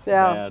 Oh,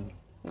 man.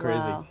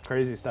 Crazy,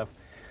 crazy stuff.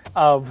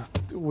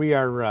 We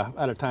are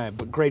out of time,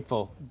 but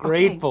grateful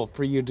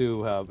for you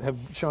to have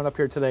shown up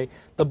here today.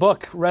 The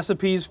book,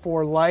 Recipes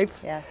for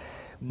Life. Yes.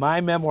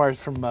 My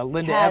memoirs from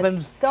Linda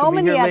Evans. So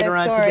many here other later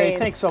on stories. today.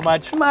 Thanks so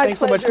much. My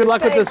Thanks so much. pleasure. Good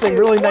luck with this thing.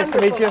 Really nice to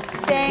meet you.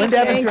 Thank Linda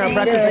you. Evans here on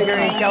Breakfast with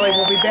Gary and Kelly.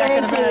 We'll be back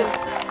in a minute.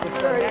 you. With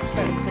the next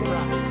minute. Stick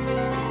around.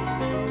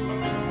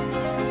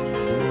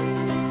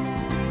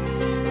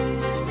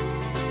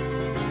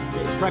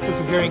 It's Breakfast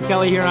with Gary and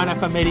Kelly here on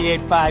FM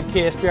 88.5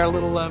 KSBR.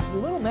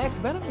 Little Max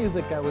Bennett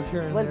music I was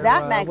hearing Was there.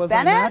 that Max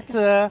Bennett?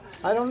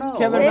 I don't know.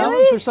 Kevin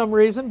Mellon for some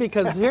reason,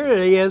 because here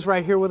he is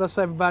right here with us,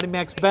 everybody.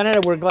 Max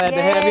Bennett, we're glad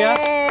to have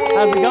you.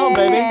 How's it going,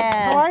 baby?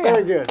 How are you?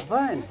 Very good.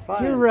 Fine,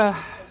 fine. You're,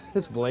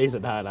 it's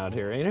blazing hot out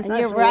here, ain't it? And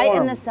you're right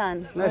in the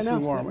sun. Nice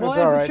and warm. Well, it's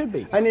as all it right. should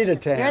be. I need a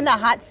tan. You're in the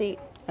hot seat.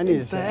 I need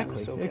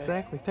Exactly, a tan.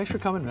 exactly. Thanks for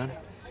coming, man.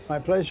 My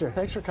pleasure.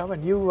 Thanks for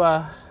coming. You,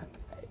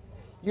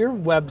 your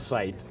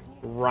website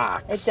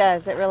rocks. It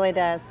does. It really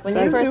does. When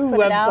Your you first new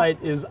put it out.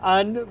 website is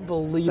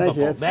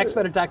unbelievable. Thank you.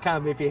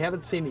 MaxBennett.com. If you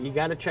haven't seen it, you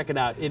got to check it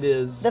out. It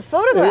is. The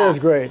photographs. It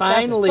is great.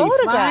 Finally, The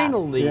photographs.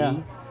 finally. Yeah.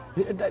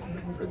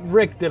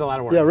 Rick did a lot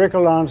of work. Yeah, Rick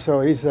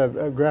Alonso, he's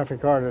a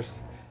graphic artist.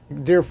 A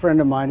dear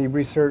friend of mine. He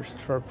researched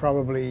for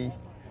probably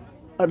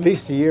at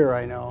least a year,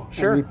 I know.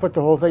 Sure. And he put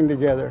the whole thing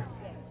together.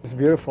 It's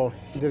beautiful.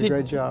 He did a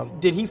great job.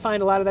 Did he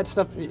find a lot of that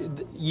stuff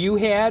you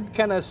had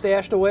kind of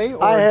stashed away,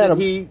 or I had did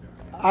he?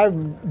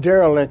 I'm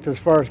derelict as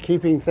far as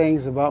keeping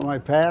things about my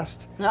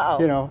past. Uh-oh.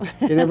 You know,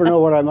 you never know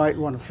what I might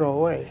want to throw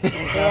away.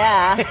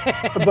 Yeah.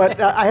 But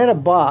I had a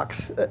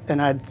box,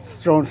 and I'd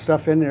thrown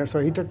stuff in there. So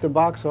he took the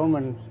box home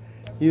and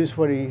used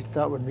what he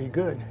thought would be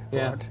good.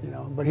 Yeah. But, you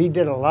know, but he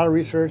did a lot of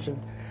research and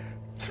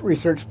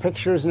researched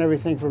pictures and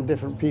everything from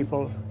different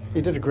people. He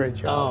did a great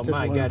job. Oh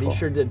my God, he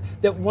sure did.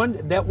 That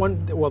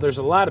one. Well, there's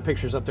a lot of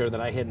pictures up there that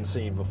I hadn't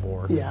seen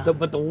before. Yeah.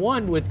 But the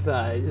one with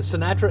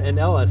Sinatra and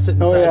Ella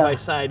sitting side by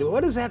side.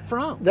 What is that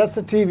from? That's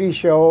the TV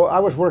show. I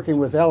was working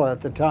with Ella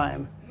at the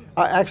time.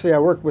 Actually, I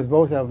worked with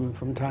both of them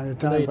from time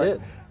to time. No, you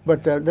did.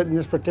 But in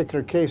this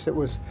particular case, it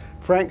was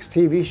Frank's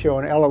TV show,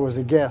 and Ella was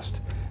a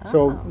guest.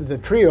 So the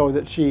trio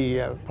that she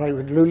played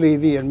with, Lou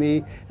Levy and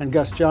me and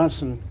Gus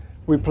Johnson,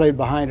 we played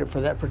behind it for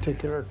that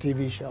particular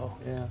TV show.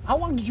 Yeah. How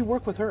long did you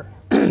work with her?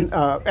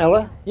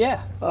 Ella?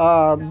 Yeah.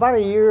 About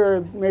a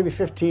year, maybe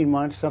 15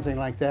 months, something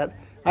like that.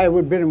 I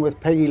had been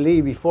with Peggy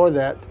Lee before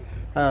that,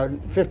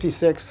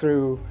 56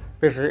 through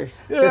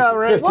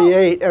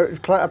 58,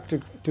 up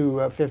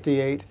to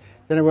 58.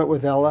 Then I went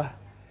with Ella.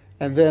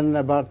 And then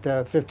about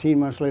 15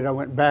 months later, I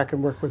went back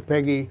and worked with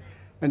Peggy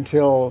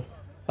until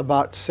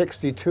about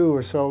 62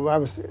 or so. I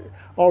was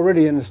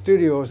already in the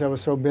studios. I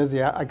was so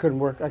busy, I couldn't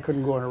work. I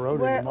couldn't go on the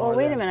road anymore. Well,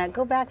 wait a minute.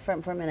 Go back for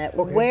a minute.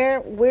 Okay.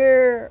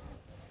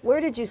 Where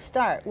did you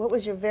start? What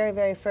was your very,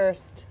 very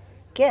first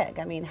gig?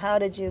 I mean, how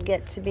did you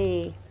get to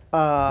be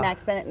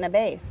Max Bennett in a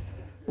bass?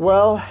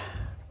 Well,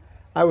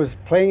 I was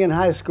playing in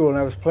high school, and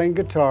I was playing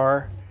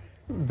guitar,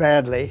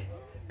 badly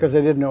because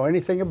they didn't know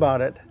anything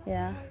about it.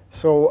 Yeah.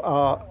 So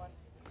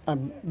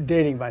I'm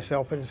dating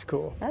myself, but it's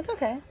cool. That's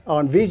okay.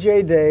 On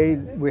VJ Day,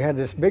 we had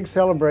this big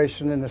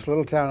celebration in this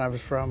little town I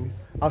was from,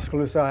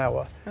 Oskaloosa,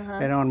 Iowa.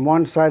 And on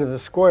one side of the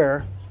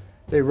square,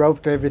 they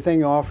roped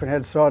everything off and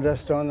had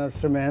sawdust on the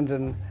cement,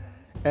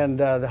 and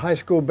the high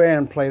school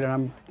band played, and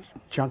I'm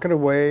chunking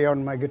away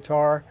on my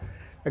guitar.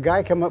 A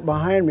guy came up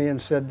behind me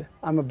and said,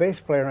 "I'm a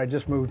bass player and I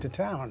just moved to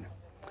town.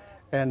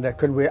 And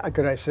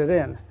could I sit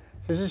in?"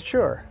 I said,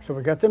 "Sure." So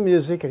we got the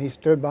music and he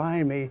stood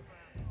behind me,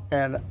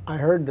 and I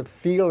heard the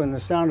feel and the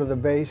sound of the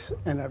bass,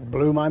 and it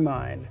blew my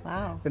mind.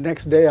 Wow. The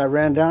next day I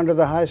ran down to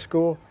the high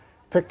school,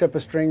 picked up a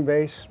string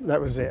bass. That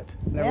was it.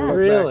 Never looked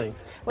really? back.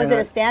 Was it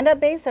a stand-up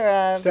bass or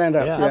a?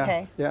 Stand-up, yeah.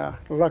 Okay. Yeah.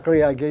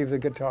 Luckily, I gave the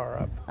guitar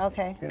up.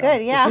 Okay, You know.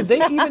 good, yeah. Did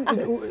they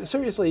even,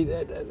 seriously,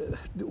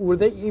 were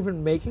they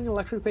even making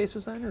electric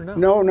basses then, or no?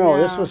 No, No.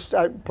 this was,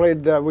 I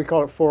played, we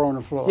call it 4 on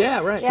the floor.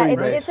 Yeah, right. Yeah,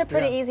 bass. it's a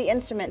pretty Yeah. easy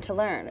instrument to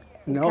learn.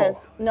 No.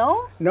 Because,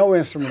 no? No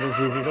instrument is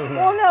easy to learn.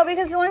 Well, no,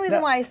 because the only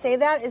reason why I say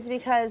that is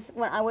because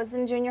when I was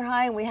in junior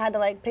high and we had to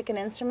like pick an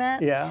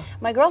instrument, Yeah.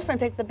 my girlfriend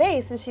picked the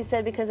bass, and she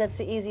said because that's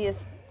the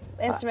easiest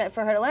instrument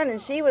for her to learn, and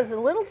she was a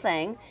little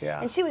thing, Yeah.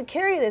 and she would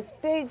carry this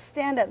big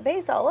stand-up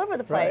bass all over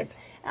the place,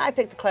 Right. and I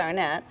picked the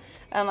clarinet.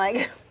 I'm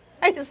like,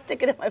 I just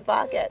stick it in my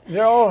pocket.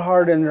 They're all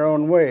hard in their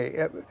own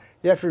way.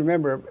 You have to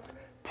remember,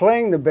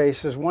 playing the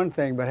bass is one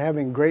thing, but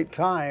having great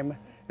time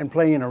and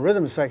playing in a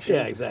rhythm section,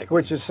 Yeah, exactly.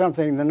 which is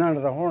something that none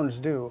of the horns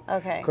do.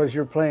 Okay. Because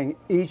you're playing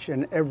each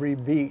and every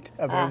beat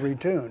of every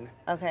tune.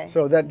 Okay.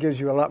 So that gives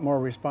you a lot more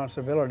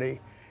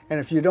responsibility. And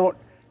if you don't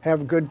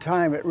have good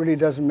time, it really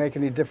doesn't make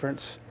any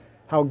difference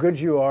how good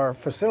you are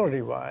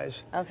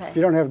facility-wise. Okay. If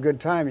you don't have good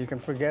time, you can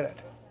forget it.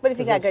 But if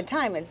you got good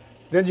time, it's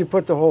Then you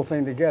put the whole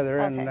thing together,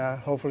 and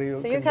Okay. hopefully you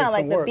so can you're get kind of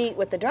like some the work. beat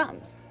with the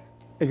drums.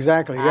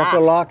 Exactly. You have to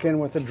lock in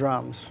with the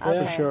drums,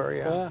 Okay. for sure,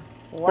 yeah.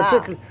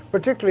 Wow.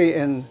 Particularly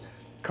in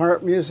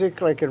current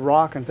music, like in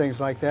rock and things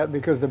like that,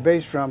 because the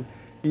bass drum,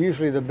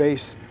 usually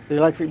the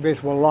electric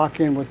bass will lock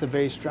in with the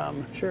bass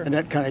drum. Sure. And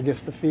that kind of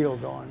gets the feel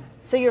going.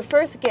 So your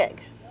first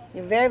gig,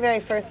 your very, very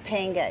first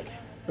paying gig.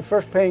 The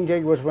first paying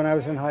gig was when I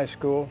was in high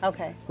school.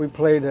 Okay. We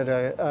played at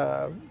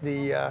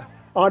the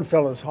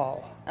Oddfellows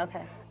Hall.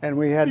 Okay. And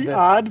we had The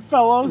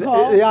Oddfellows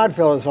Hall? The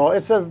Oddfellows Hall.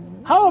 It's a,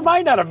 How am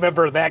I not a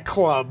member of that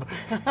club?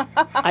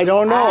 I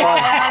don't know.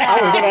 I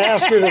was going to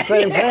ask you the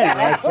same thing.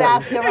 Let's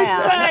ask around.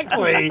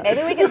 Exactly.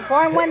 Maybe we can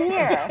form one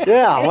here.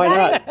 Yeah, why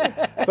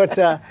not? But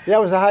yeah, it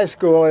was a high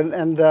school,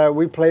 and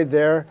we played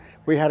there.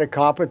 We had a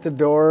cop at the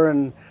door,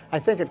 and I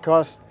think it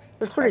was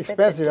pretty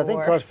expensive. I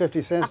think it cost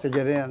 50 cents to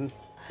get in.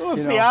 Oh,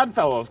 it's You the know.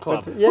 Oddfellows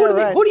Club. Yeah,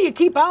 right. Who do you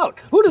keep out?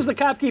 Who does the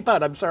cop keep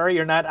out? I'm sorry,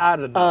 you're not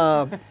odd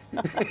enough.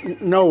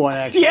 No one,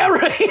 actually. Yeah,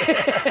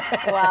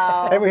 right.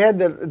 Wow. And we had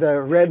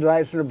the red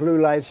lights and the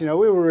blue lights. You know,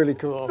 we were really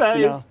cool. Nice,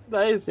 you know.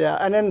 nice. Yeah,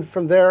 and then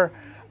from there,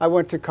 I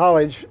went to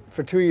college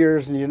for 2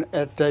 years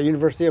at the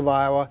University of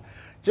Iowa,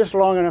 just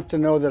long enough to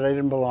know that I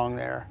didn't belong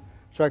there.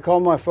 So I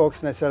called my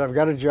folks and I said, I've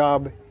got a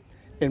job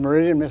in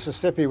Meridian,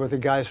 Mississippi with the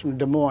guys from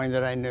Des Moines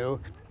that I knew.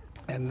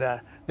 And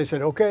they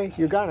said, okay,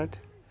 you got it.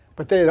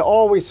 But they had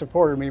always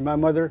supported me. My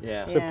mother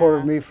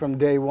supported me from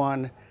day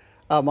one.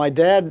 My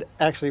dad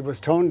actually was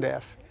tone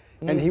deaf,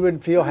 and he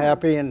would feel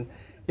happy, and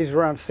he's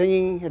around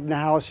singing in the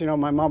house. You know,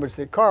 my mom would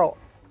say, Carl,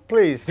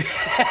 please,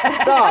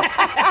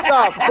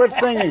 stop, quit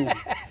singing.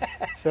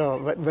 So,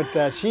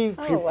 but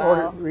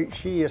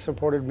she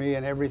supported me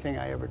in everything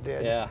I ever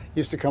did. Yeah.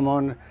 Used to come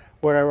on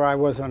wherever I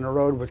was on the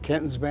road with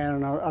Kenton's band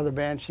and other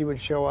bands. She would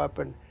show up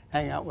and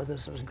hang out with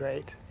us. It was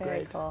great.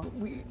 Very cool.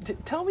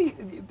 Tell me,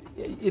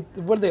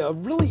 one of the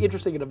really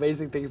interesting and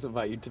amazing things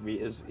about you to me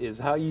is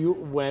how you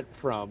went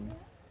from,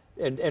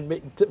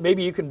 and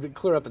maybe you can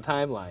clear up the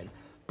timeline,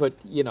 but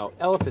you know,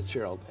 Ella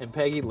Fitzgerald and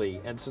Peggy Lee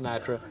and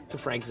Sinatra to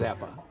Frank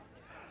Zappa.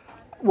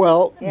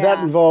 Well,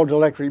 that involved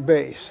electric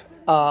bass.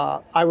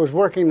 I was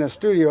working in the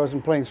studios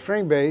and playing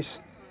string bass,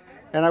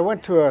 and I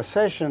went to a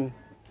session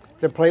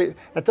to play.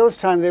 At those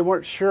times, they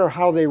weren't sure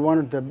how they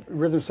wanted the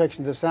rhythm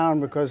section to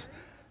sound because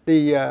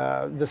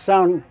the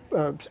sound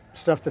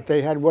stuff that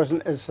they had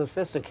wasn't as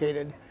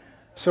sophisticated.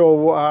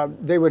 So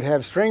they would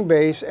have string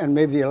bass and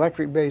maybe the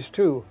electric bass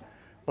too.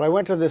 Well, I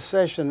went to this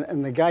session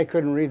and the guy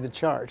couldn't read the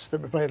charts that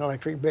played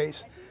electric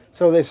bass.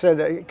 So they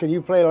said, can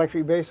you play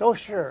electric bass? Oh,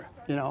 sure,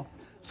 you know.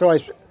 So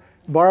I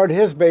borrowed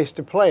his bass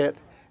to play it,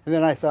 and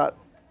then I thought,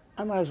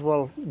 I might as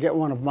well get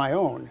one of my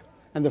own.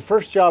 And the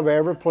first job I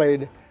ever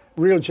played,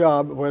 real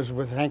job, was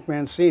with Hank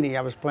Mancini.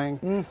 I was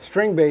playing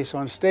string bass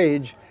on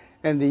stage,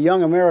 and the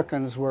Young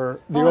Americans were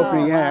the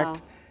opening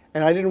act,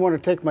 and I didn't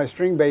want to take my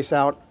string bass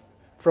out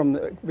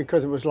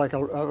because it was like a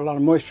lot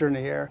of moisture in the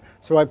air.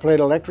 So I played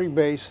electric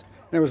bass,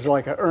 and it was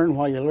like a earn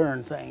while you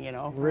learn thing, you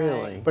know.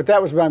 Really? But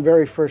that was my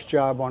very first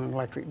job on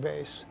electric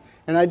bass,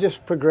 and I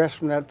just progressed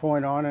from that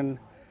point on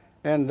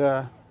and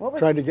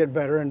tried to get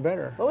better and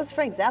better. What was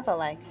Frank Zappa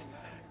like?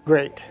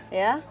 Great.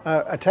 Yeah?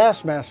 A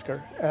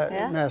taskmaster,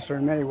 master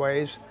in many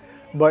ways,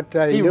 but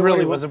He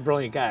really was a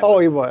brilliant guy. Oh,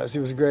 he was. He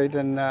was great,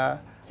 and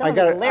Some of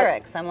his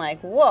lyrics, I'm like,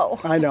 whoa.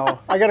 I know.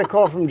 I got a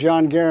call from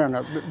John Guerin,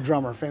 a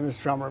drummer, famous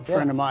drummer, a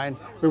friend of mine.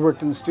 We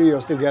worked in the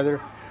studios together.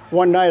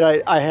 One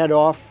night I had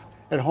off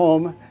at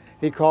home.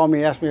 He called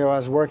me, asked me if I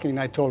was working, and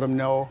I told him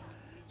no.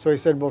 So he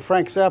said, well,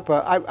 Frank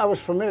Zappa, I was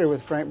familiar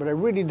with Frank, but I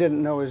really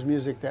didn't know his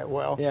music that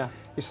well. Yeah.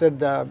 He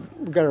said,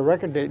 we've got a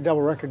record date,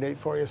 double record date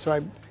for you. So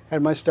I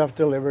had my stuff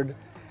delivered,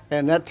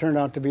 and that turned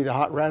out to be the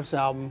Hot Rats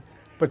album.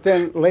 But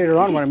then later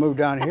on, when I moved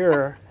down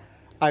here,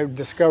 I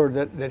discovered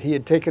that he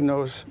had taken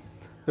those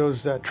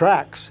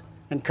tracks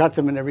and cut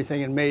them and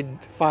everything and made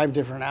 5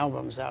 different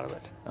albums out of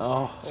it.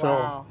 Oh, so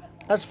wow.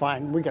 That's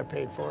fine. We got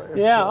paid for it.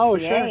 Yeah, cool. oh,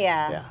 sure.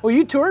 Yeah. Well,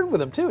 you toured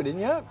with him too,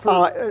 didn't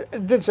you?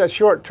 Did a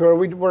short tour.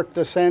 We worked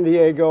to San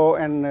Diego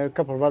and a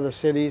couple of other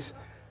cities,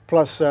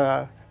 plus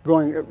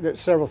going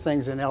several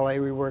things in LA.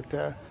 We worked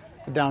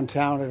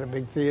downtown at a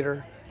big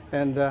theater,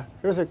 and it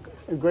was a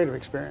great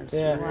experience.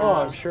 Yeah. Wow. Oh,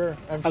 I'm sure.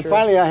 And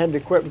finally, I had to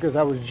quit because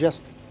I was just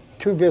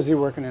too busy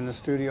working in the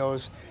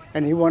studios,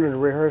 and he wanted to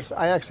rehearse.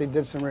 I actually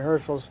did some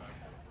rehearsals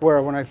where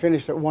when I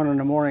finished at 1 in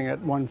the morning, at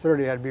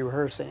 1:30, I'd be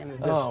rehearsing. And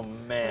oh,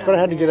 man. But I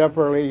had to get up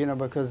early, you know,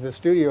 because the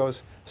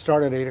studios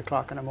start at 8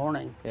 o'clock in the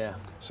morning. Yeah.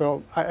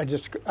 So I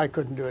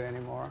couldn't do it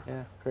anymore.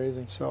 Yeah,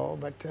 crazy. So,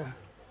 but...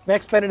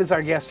 Max Bennett is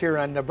our guest here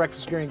on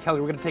Breakfast with Gary and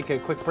Kelly. We're going to take a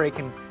quick break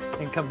and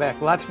come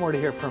back. Lots more to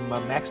hear from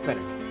Max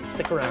Bennett.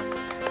 Stick around.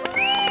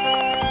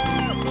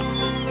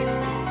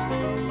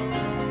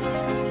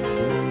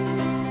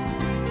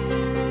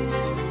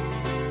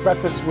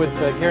 Breakfast with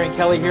Gary and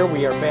Kelly here.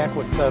 We are back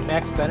with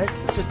Max Bennett.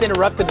 Just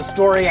interrupted a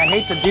story. I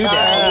hate to do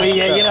that.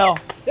 You know,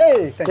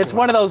 hey, it's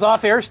one of those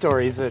off-air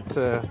stories that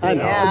I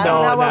know. Yeah, I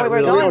don't know where we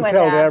were going with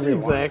that.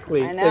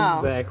 Exactly. I know.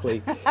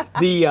 Exactly.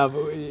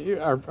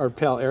 Our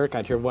pal Eric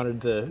out here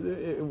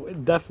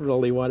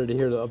definitely wanted to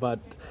hear about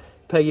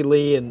Peggy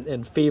Lee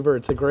and Fever.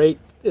 It's a great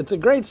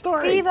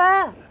story. Fever.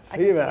 I can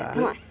see Fever. it.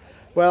 Come on.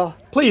 Well,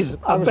 Please,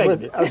 I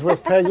was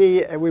with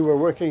Peggy, and we were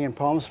working in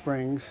Palm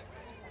Springs,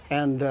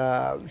 and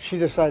she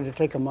decided to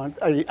take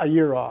a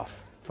year off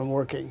from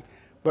working.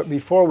 But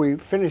before we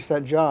finished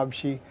that job,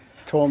 she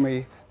told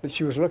me that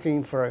she was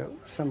looking for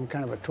some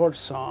kind of a torch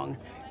song,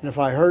 and if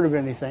I heard of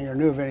anything or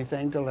knew of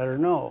anything, to let her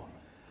know.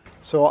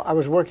 So I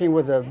was working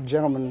with a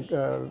gentleman,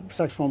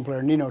 saxophone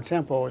player, Nino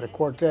Tempo, with a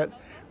quartet.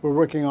 We're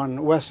working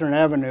on Western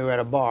Avenue at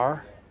a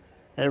bar.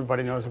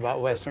 Everybody knows about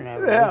Western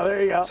Avenue. Yeah,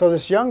 there you go. So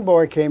this young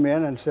boy came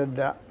in and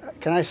said,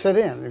 can I sit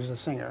in? He was a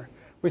singer.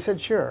 We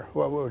said, sure.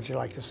 What would you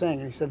like to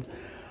sing? And he said,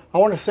 I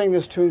want to sing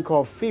this tune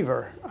called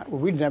Fever.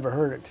 We'd never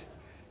heard it.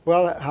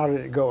 Well, how did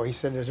it go? He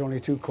said, there's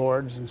only 2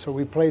 chords. And so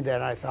we played that,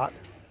 and I thought,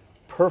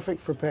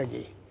 perfect for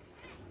Peggy.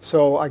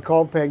 So I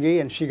called Peggy,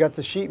 and she got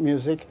the sheet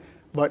music,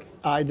 but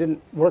I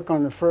didn't work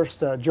on the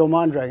first. Joe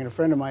Mondragon, a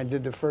friend of mine,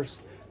 did the first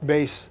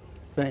bass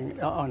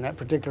thing on that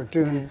particular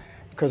tune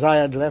because I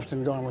had left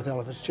and gone with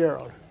Ella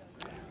Fitzgerald.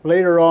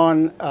 Later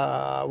on,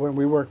 when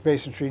we worked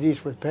Bass and Treat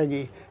East with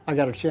Peggy, I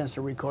got a chance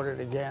to record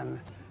it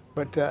again.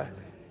 But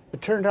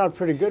it turned out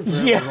pretty good for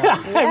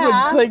everyone.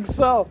 I would think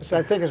so. So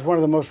I think it's one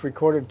of the most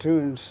recorded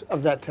tunes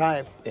of that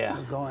type. Yeah.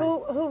 Going.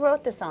 Who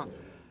wrote the song?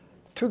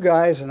 2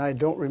 guys, and I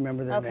don't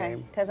remember their name. Okay,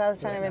 because I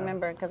was trying to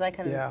remember, because I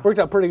couldn't. Yeah. Worked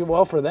out pretty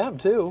well for them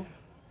too.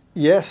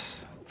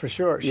 Yes, for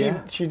sure.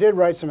 Yeah. She did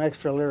write some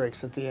extra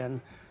lyrics at the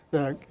end.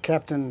 The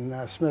Captain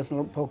Smith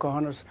and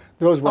Pocahontas,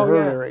 those were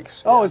her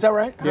lyrics. Oh, is that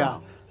right? Yeah.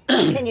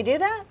 Can you do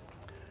that?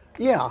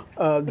 Yeah.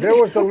 There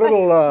was a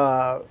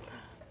little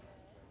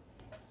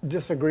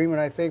disagreement,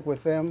 I think,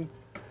 with them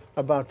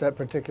about that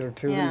particular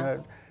tune. Yeah.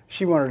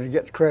 She wanted to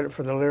get credit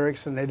for the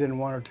lyrics, and they didn't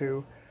want her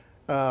to.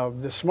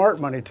 The smart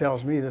money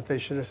tells me that they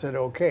should have said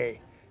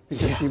okay,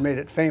 because she made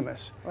it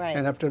famous. Right.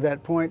 And up to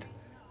that point,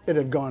 it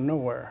had gone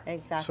nowhere.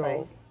 Exactly.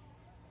 So,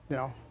 you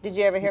know. Did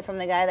you ever hear from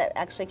the guy that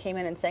actually came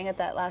in and sang it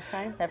that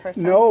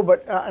first time? No,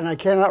 but, and I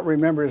cannot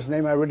remember his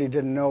name, I really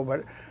didn't know,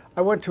 but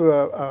I went to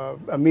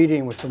a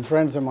meeting with some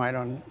friends of mine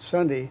on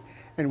Sunday,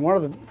 and one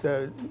of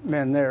the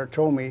men there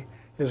told me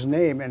his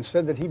name and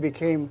said that he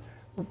became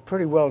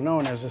pretty well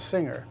known as a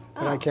singer,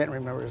 but I can't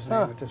remember his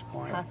name at this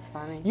point. That's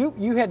funny.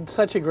 You had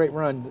such a great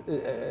run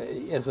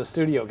as a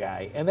studio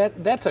guy, and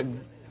that's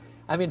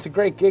I mean, it's a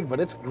great gig, but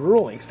it's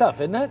grueling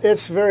stuff, isn't it?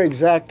 It's very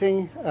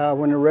exacting.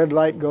 When the red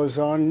light goes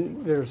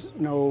on, there's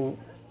no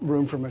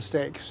room for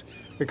mistakes,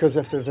 because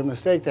if there's a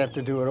mistake, they have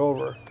to do it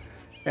over.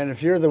 And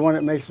if you're the one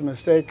that makes a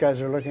mistake,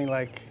 guys are looking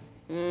like,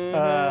 you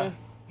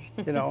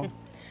know,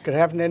 could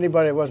happen to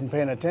anybody that wasn't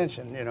paying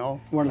attention, you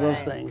know, one of those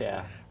things.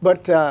 Yeah.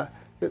 But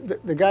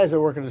the guys that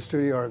work in the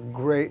studio are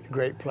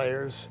great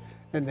players,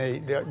 and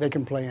they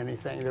can play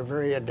anything. They're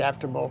very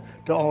adaptable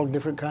to all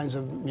different kinds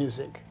of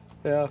music.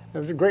 Yeah. It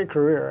was a great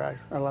career.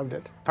 I loved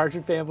it.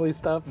 Partridge Family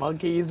stuff,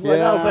 Monkeys, what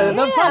Yeah. else?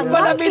 Yeah,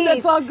 But I mean,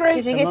 that's all great.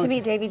 Did you get to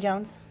meet Davy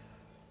Jones?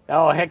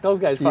 Oh, heck, those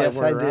guys probably Yes, I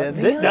weren't around.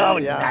 did. Really? No,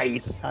 Yeah,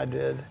 nice. I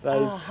did.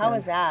 Oh, how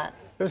was that?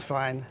 It was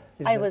fine.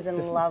 I was in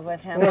love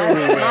with him.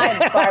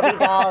 My Barbie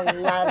doll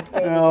loved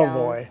Davy Jones. Oh,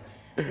 boy.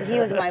 He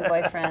was my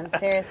boyfriend,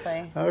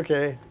 seriously.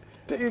 Okay.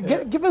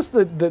 Give us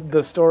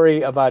the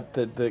story about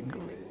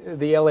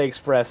the LA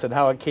Express and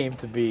how it came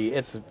to be.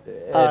 It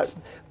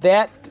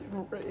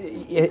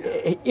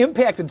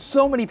impacted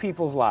so many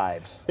people's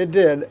lives. It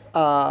did.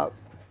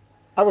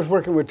 I was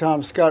working with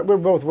Tom Scott. We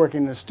were both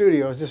working in the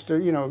studios, just to,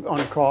 on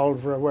a call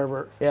for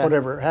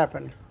whatever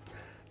happened.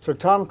 So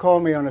Tom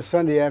called me on a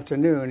Sunday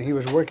afternoon. He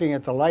was working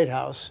at the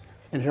Lighthouse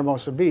in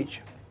Hermosa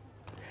Beach,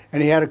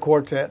 and he had a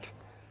quartet.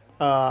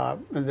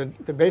 And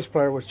the bass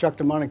player was Chuck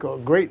DeMonico,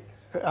 a great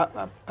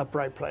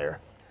upright player.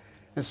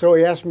 And so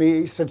he asked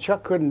me, he said,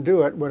 Chuck couldn't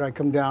do it, would I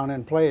come down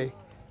and play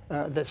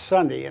this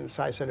Sunday? And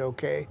so I said,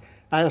 okay.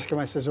 I asked him,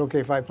 I says, okay,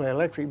 if I play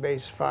electric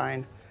bass,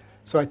 fine.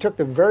 So I took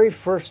the very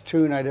first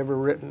tune I'd ever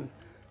written,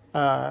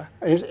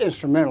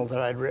 instrumental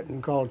that I'd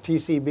written, called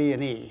TCB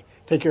and E,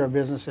 Take Care of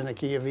Business in a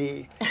Key of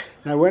E.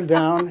 And I went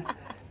down,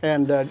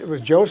 and it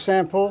was Joe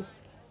Sample,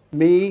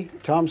 me,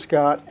 Tom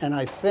Scott, and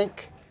I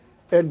think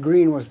Ed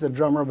Green was the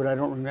drummer, but I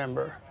don't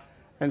remember.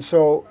 And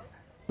so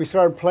we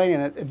started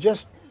playing it. It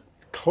just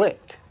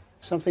clicked.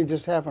 Something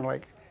just happened,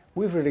 like,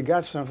 we've really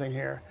got something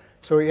here.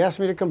 So he asked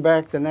me to come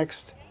back the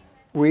next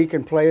week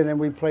and play, and then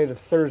we played a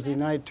Thursday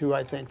night too,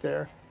 I think,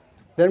 there.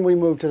 Then we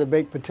moved to the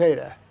Baked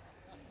Potato.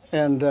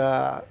 And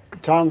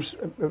Tom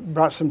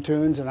brought some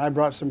tunes, and I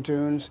brought some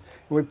tunes,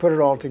 and we put it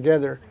all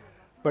together.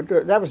 But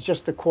that was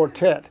just the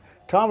quartet.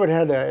 Tom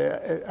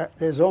had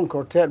his own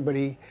quartet, but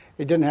he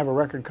didn't have a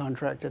record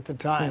contract at the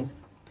time.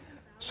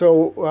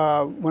 So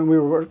when we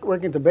were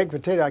working at the Baked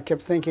Potato, I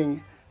kept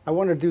thinking, I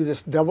want to do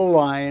this double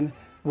line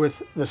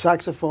with the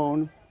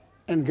saxophone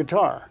and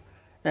guitar.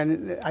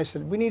 And I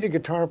said, we need a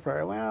guitar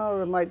player.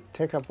 Well, it might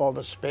take up all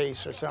the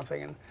space or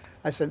something. And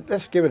I said,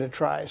 let's give it a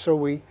try. So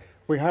we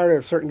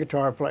hired a certain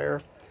guitar player,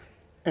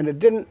 and it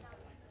didn't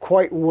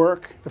quite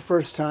work the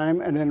first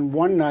time. And then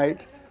one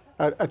night,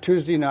 a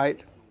Tuesday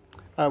night,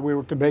 we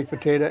were at the Baked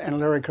Potato, and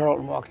Larry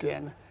Carlton walked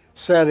in,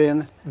 sat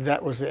in,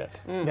 that was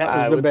it.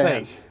 That was the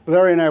band.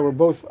 Larry and I were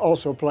both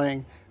also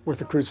playing with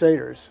the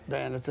Crusaders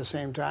band at the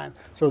same time.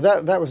 So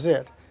that was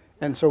it.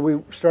 And so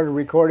we started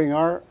recording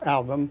our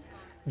album.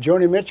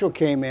 Joni Mitchell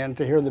came in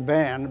to hear the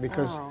band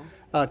because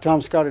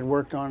Tom Scott had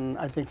worked on,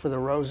 I think, For the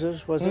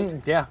Roses, was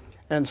it? Yeah.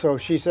 And so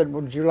she said,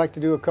 well, would you like to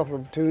do a couple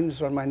of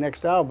tunes on my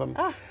next album?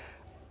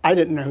 I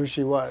didn't know who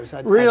she was.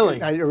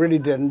 Really? I really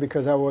didn't,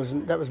 because that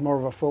was more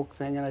of a folk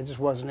thing, and I just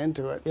wasn't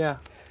into it. Yeah.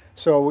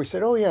 So we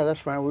said, oh yeah, that's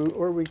fine.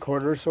 We're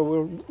recorders, so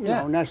we'll, you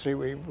know, naturally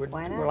we would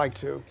like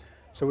to.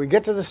 So we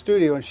get to the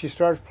studio, and she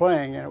starts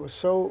playing, and it was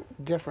so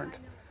different.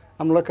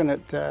 I'm looking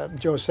at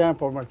Joe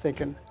Sample, and we're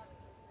thinking,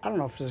 I don't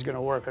know if this is going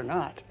to work or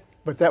not.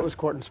 But that was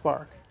Court and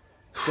Spark.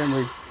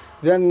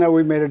 Then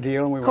we made a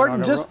deal, and we Court,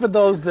 went on just for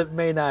those that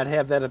may not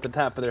have that at the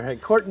top of their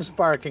head, Court and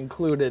Spark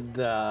included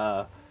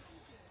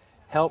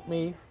Help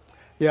Me.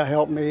 Yeah,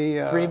 Help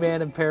Me. Free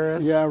Man in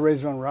Paris. Yeah,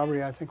 Raised on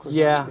Robbery, I think was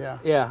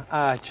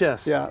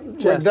just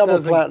double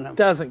platinum.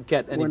 Doesn't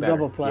get any better.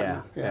 Double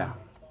platinum. Yeah.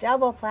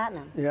 Double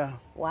platinum. Yeah.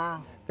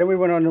 Wow. Then we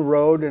went on the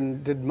road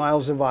and did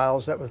Miles of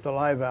Vials. That was the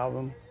live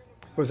album.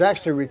 It was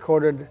actually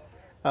recorded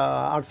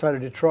outside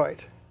of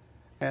Detroit,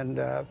 and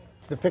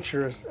the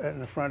picture in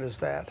the front is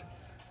that.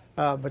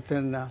 But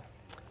then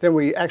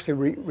we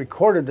actually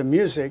recorded the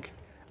music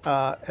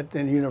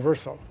in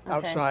Universal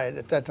outside.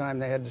 At that time,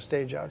 they had the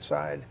stage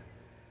outside.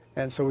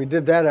 And so we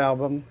did that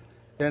album.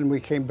 Then we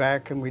came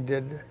back and we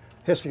did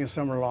Hissing in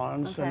Summer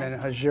Lawns, and then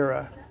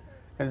Hajira.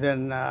 And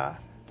then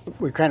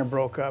we kind of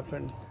broke up,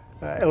 and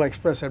LA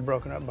Express had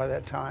broken up by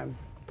that time.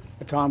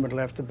 Tom had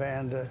left the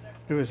band to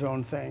do his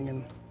own thing,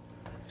 and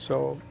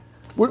so.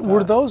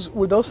 Were those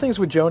things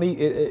with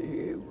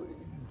Joni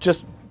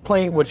just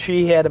playing what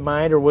she had in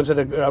mind, or was it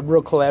a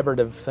real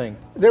collaborative thing?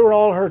 They were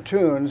all her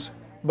tunes,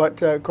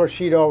 but of course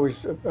she'd always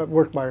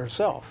worked by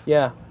herself.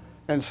 Yeah.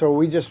 And so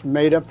we just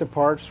made up the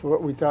parts,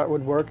 what we thought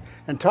would work.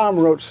 And Tom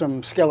wrote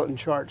some skeleton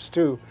charts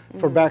too,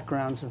 for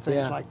backgrounds and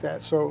things like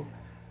that. So,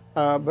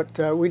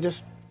 but we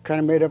just kind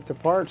of made up the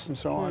parts and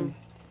so on.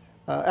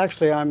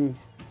 Actually, I'm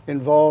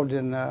involved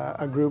in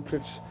a group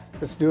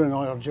that's doing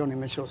all of Joni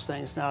Mitchell's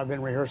things now. I've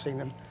been rehearsing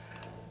them.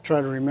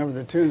 Try to remember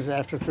the tunes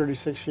after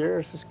 36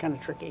 years. It's kind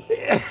of tricky,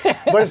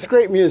 but it's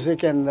great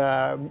music, and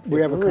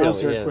we have a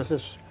concert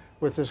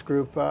with this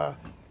group out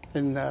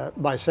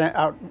by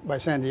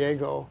San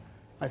Diego.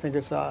 I think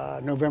it's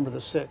November the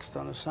 6th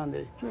on a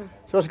Sunday.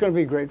 So it's going to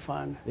be great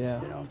fun.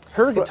 Yeah. You know.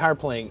 Her guitar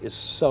playing is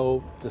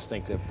so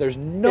distinctive. There's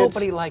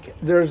nobody like it.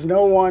 There's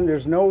no one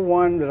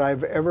that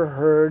I've ever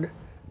heard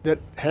that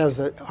has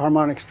the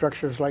harmonic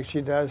structures like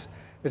she does.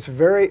 It's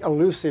very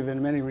elusive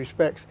in many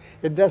respects.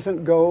 It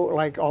doesn't go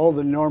like all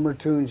the Norma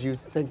tunes you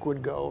think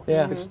would go.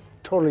 Yeah. It's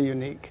totally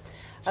unique.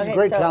 She's Okay,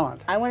 great so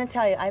talent. I want to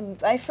tell you,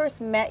 I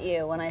first met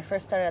you when I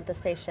first started at the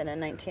station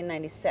in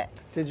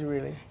 1996. Did you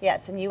really?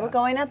 Yes, and you were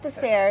going up the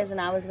stairs, and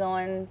I was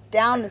going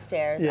down the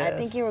stairs. Yes. I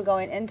think you were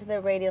going into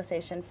the radio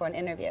station for an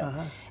interview.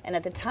 And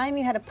at the time,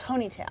 you had a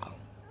ponytail.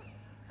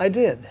 I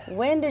did.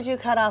 When did you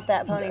cut off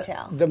that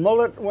ponytail? The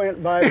mullet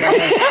went by. Because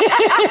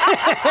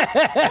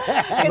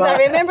I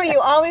remember you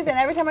always, and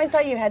every time I saw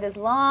you, you had this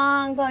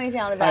long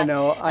ponytail in the back. I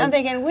know. I'm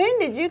thinking, when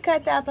did you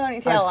cut that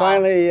ponytail off? I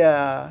finally,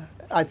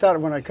 I thought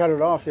when I cut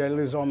it off, I'd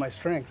lose all my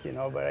strength, you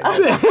know, but I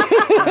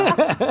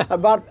didn't.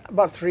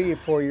 About 3 or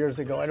 4 years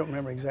ago, I don't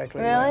remember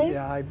exactly. Really? When.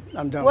 Yeah,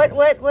 I'm done.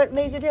 What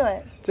made you do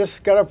it?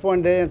 Just got up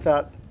one day and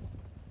thought,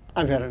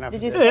 I've had enough.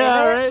 Did you save it?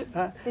 Right.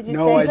 Huh? Did you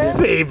No, save it?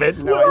 Save it.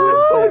 No, I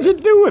didn't. What'd you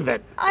do with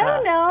it? I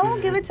don't know.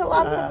 Give it to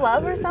Lots of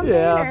Love or something?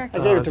 Yeah. Or? I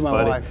gave it to that's my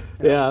funny. wife.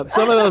 Yeah,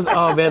 some of those.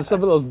 Oh man,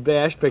 some of those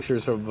bash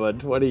pictures from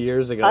 20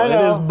 years ago. I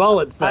know. It is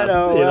mullet fest. I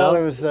know. You Well,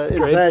 know? it was It's it's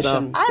great fashion.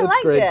 stuff. I It's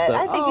liked great it. stuff.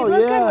 I think Oh, you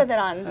look yeah. good with it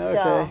on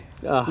still. Okay.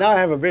 Oh. Now I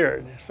have a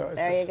beard, so it's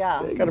There you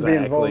go. Got to be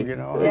in vogue, you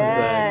know.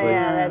 Yeah, Exactly.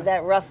 yeah,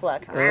 that rough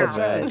look. That's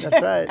right.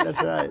 That's right.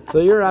 That's right. So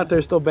you're out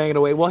there still banging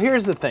away. Well,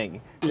 here's the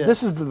thing. Yes.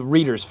 This is the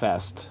Readers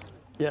Fest.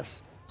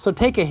 Yes. So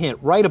take a hint.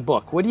 Write a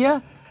book, would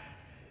you?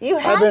 You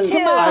have I've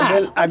been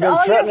All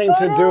your threatening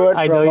to do photos? it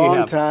I for know a you long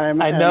have.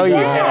 time. I know you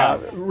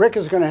have. Rick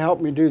is going to help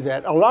me do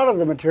that. A lot of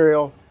the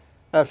material,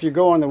 if you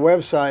go on the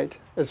website,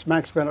 it's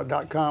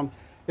maxbennett.com,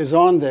 is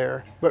on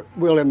there, but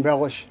we'll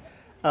embellish.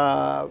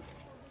 I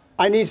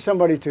need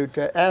somebody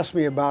to ask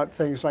me about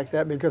things like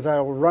that because I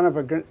will run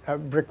up a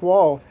brick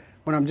wall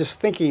when I'm just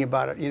thinking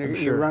about it. You know,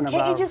 you run about.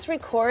 Can't you just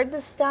record the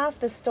stuff,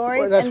 the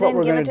stories, Well, that's and what then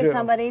we're give gonna it to do.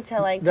 somebody to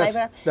like That's-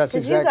 type it up? that's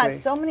Because you've got exactly-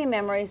 so many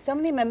memories, so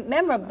many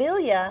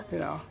memorabilia. You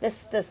know.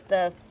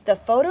 The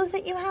photos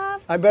that you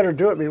have. I better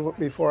do it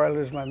before I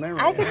lose my memory.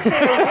 I could see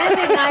a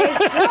really nice.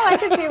 No, I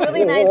could see a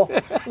really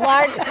nice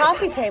large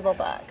coffee table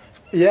book.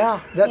 Yeah,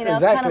 You know, kind of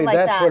exactly. like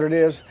That's that. what it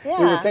is. We were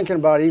Yeah. thinking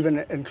about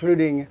even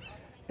including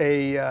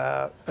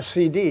a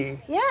CD.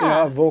 Yeah. You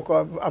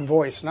know, a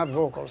voice, not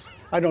vocals.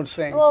 I don't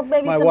sing. Well,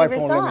 maybe my some of wife your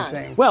won't let me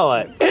songs. sing. Well,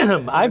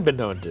 I've been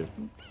known to.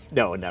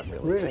 No, not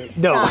really. Really?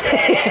 No.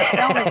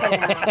 Don't listen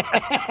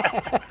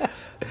to him.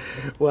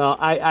 Well,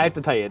 I have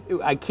to tell you,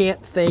 I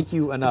can't thank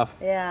you enough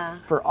Yeah.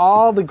 for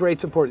all the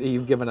great support that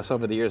you've given us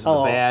over the years in the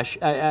Oh. Bash.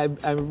 I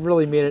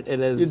really mean it. It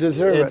is. You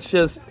deserve it. It's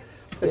just.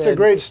 It's a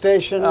great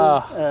station,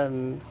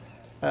 and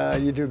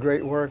you do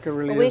great work. It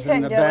really We is.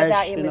 couldn't in do the it bash,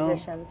 without you you know?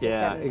 musicians. We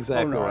Yeah, couldn't.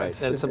 exactly Oh, no,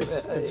 right. It's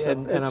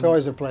I'm-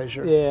 always a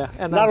pleasure. Yeah,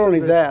 and not I'm so only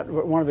grateful. that,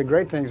 but one of the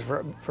great things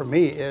for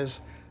me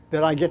is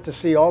that I get to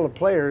see all the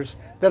players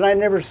that I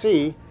never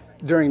see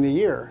during the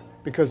year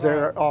because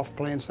they're off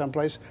playing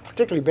someplace,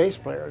 particularly bass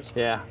players.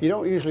 Yeah. You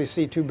don't usually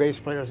see two bass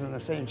players in the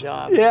same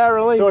job. Yeah,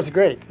 really. So it's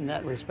great in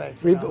that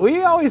respect. you know.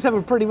 We always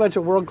have pretty much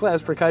a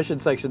world-class percussion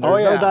section. There's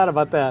no yeah. doubt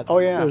about that. Oh,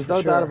 yeah, There's for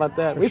no doubt sure. about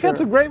that. For We've had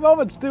sure. some great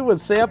moments too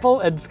with Sample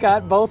and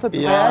Scott both at the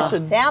Yeah. Bash.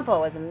 And Sample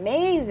was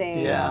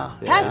amazing. Yeah.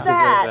 Pass he's the a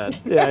hat.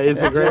 great man. Yeah,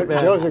 he's a great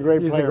man. Joe's a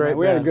great He's player. Man.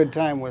 We had a man. good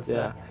time with.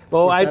 Yeah.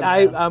 Well, with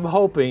that band.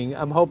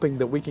 I'm hoping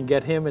that we can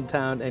get him in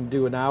town and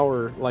do an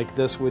hour like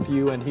this with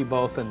you and he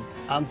both, and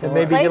for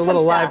maybe it. Play get a some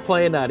little live stuff.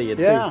 playing out of you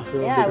Yeah. too. So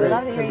it'd Yeah, be we'd great.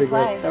 love to hear It'd you be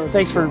great. play.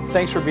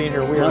 Thanks for being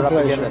here. We My are up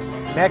pleasure. against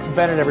it. Max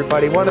Bennett,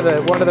 everybody, one of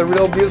the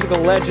real musical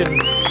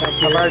legends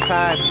of our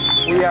time.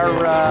 We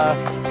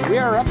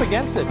are up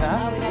against it, huh?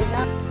 Oh, we got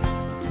that.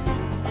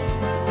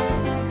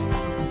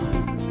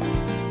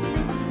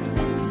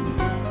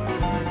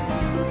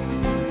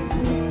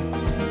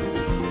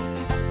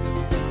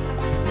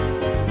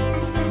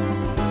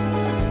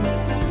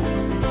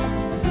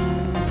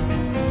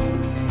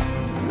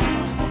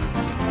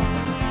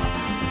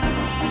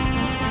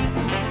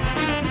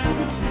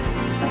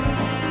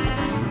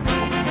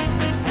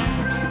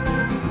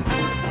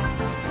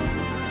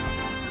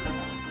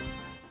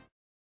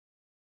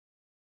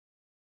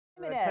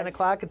 10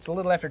 o'clock. It's a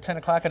little after 10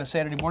 o'clock on a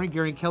Saturday morning.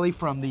 Gary and Kelly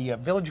from the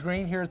Village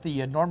Green here at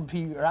the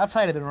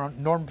outside of the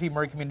Norman P.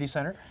 Murray Community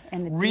Center.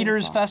 And the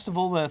Readers beautiful-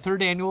 Festival, the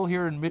third annual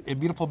here in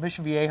beautiful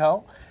Mission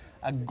Viejo.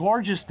 A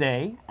gorgeous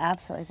day.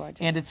 Absolutely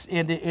gorgeous.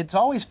 And it's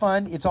always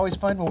fun. It's always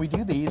fun when we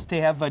do these to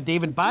have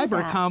David Biber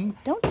that. come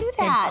Don't do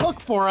that. and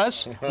cook for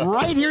us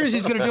right here as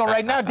he's going to do it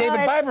right now. David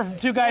it's- Biber from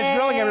Two Guys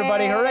Grilling,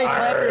 everybody. Hooray,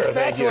 clap your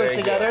spatulas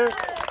together.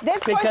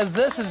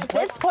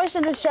 This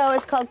portion of the show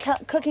is called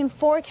Cooking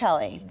for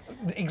Kelly.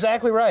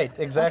 Exactly right.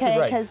 Exactly Okay,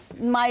 right. because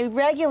my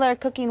regular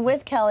Cooking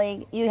with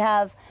Kelly, you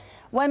have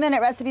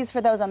 1-minute recipes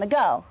for those on the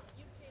go.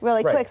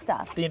 Really Right. quick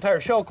stuff. The entire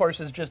show, of course,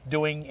 is just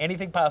doing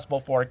anything possible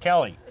for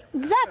Kelly.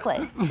 Exactly.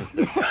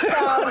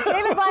 So,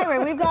 David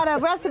Biber, we've got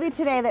a recipe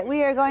today that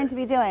we are going to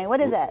be doing. What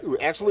is it?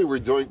 Actually, we're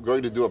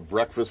going to do a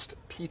breakfast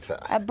pita.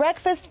 A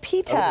breakfast I'm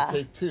pita. gonna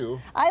take two.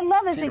 I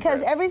love this Pita because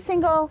bread. every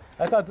single,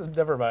 I thought,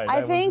 never mind. I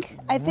was think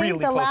really the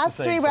close to last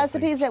saying 3 something.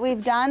 recipes that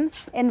we've done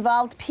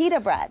involved pita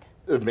bread.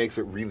 It makes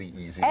it really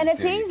easy. And to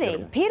it's get easy.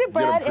 'em- Pita get 'em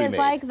bread is pre-made.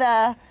 like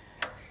the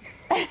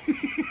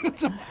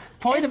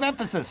Point of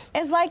emphasis.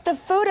 is like the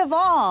food of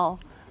all.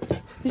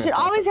 You should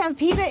always have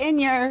pita in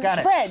your Got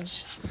it.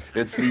 fridge.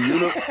 It's the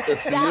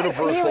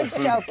universal He was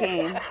food.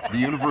 joking. The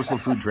universal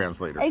food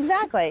translator.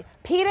 Exactly.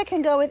 Pita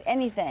can go with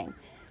anything.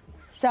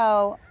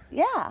 So,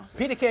 yeah.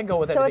 Pita can go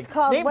with So anything. it's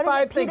called- Name what is it,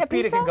 5 things pita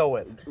Pita pizza? can go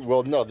with.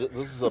 Well, no,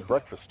 this is a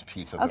breakfast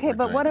pita. that Okay, we're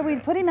but doing what are we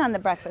today. putting on the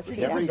breakfast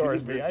pita? Jeffrey,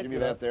 Doors, give I- me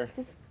that there.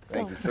 Just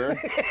Thank go. you, sir.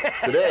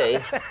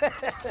 Today,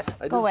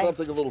 I did away.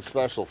 something a little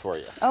special for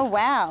you. Oh,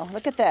 wow.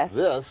 Look at this.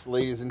 This,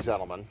 ladies and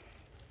gentlemen,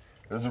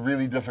 is a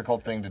really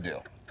difficult thing to do.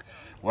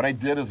 What I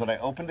did is that I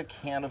opened a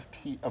can of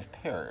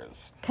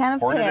pears, Can of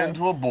poured pears. it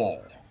into a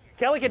bowl,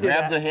 Kelly can do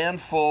that. Grabbed a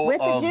handful with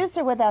the juice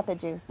or without the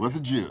juice? With the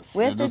juice.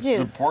 With the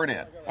juice. Pour it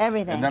in.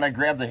 Everything. And then I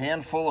grabbed a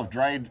handful of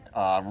dried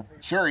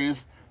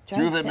cherries,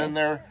 threw them in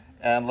there,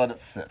 and let it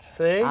sit.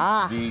 See?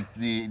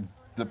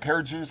 The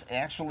pear juice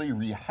actually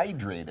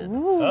rehydrated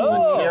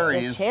the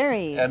cherries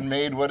and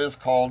made what is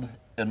called,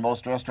 in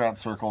most restaurant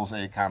circles,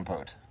 a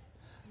compote.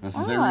 This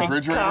is a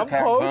refrigerator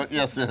compote.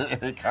 Yes,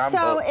 a compote.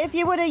 So if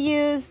you would have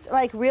used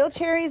like real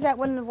cherries, that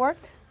wouldn't have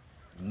worked?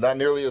 Not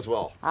nearly as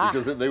well,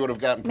 because they would have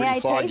gotten pretty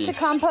soggy. May I taste the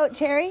compote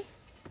cherry?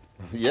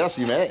 Yes,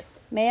 you may.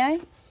 May I?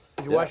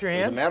 Did you wash your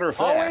hands? As a matter of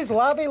fact. Always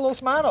lave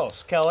los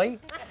manos, Kelly.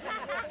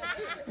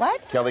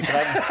 What? Kelly, can I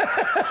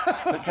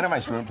have my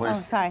spoon, please?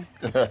 Oh, sorry.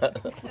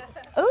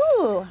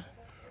 Ooh.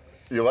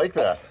 You like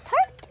that? It's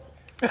tart.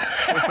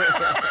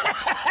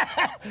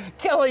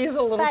 Kelly is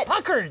a little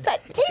puckered.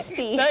 But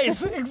tasty.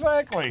 Nice,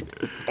 exactly.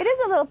 It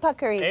is a little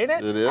puckery. Ain't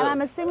it? It is. And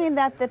I'm assuming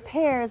that the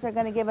pears are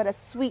going to give it a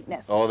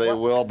sweetness. Oh, they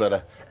will,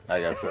 but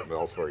I got something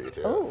else for you,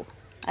 too. Ooh.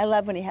 I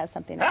love when he has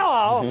something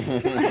else. Hello.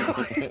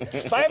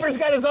 Viper's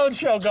got his own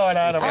show going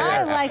on over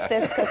I there. like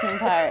this cooking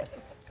part.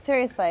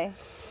 Seriously.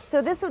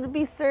 So this would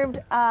be served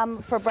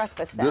for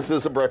breakfast then? This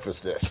is a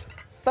breakfast dish.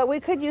 But we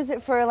could use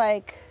it for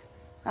like,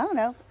 I don't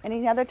know,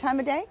 any other time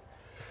of day?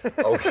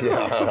 Oh,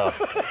 yeah.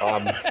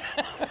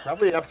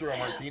 Probably after a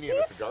martini and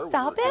a cigar.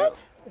 Stop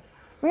it?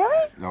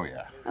 Really? Oh,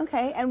 yeah.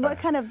 Okay, and what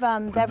kind of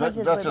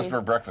beverages That's would just be?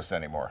 for breakfast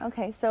anymore.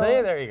 Okay, so See,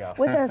 there you go.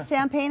 with a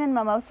champagne and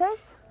mimosas?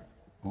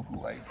 Ooh,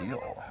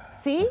 ideal.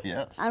 See?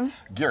 Yes. I'm...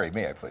 Gary,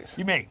 may I please?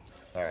 You may.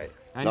 All right.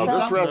 I Now, need this,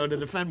 something, though, to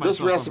defend this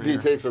myself over recipe here.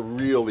 takes a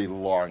really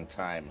long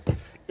time.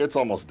 It's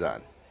almost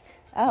done.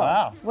 Oh,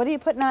 Wow. What are you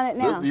putting on it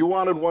now? You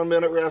wanted 1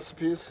 minute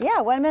recipes? Yeah,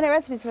 1 minute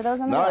recipes for those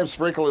on the Now road. I'm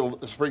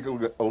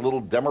sprinkling a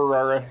little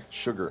demerara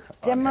sugar.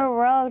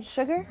 Demerara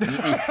sugar?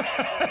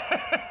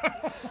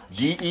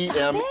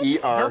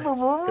 D-E-M-E-R.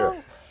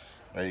 Here.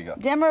 There you go.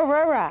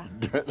 Demerara.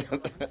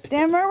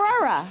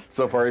 Demerara.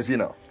 So far as you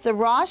know. It's a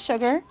raw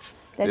sugar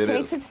that It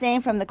takes is. its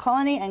name from the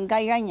colony in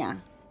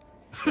Guyana.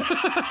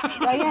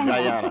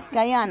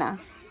 Guyana.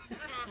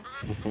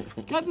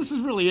 God, this is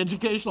really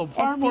educational.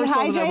 Far It's more so than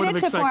I would have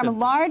dehydrated to expected. form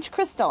large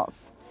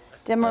crystals.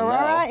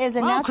 Demerara is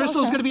a natural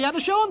Crystal's sugar going to be on the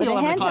show in the with a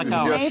 11 hint o'clock of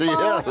hour. Yes, she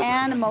maple is.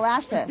 and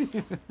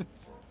molasses.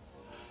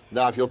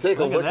 Now, if you'll take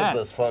a Look at look at that.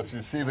 this, folks,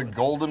 you see the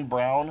golden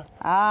brown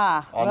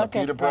Ah, on the look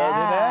at pita bread?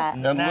 that.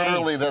 And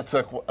literally that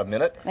took a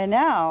minute. I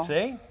know.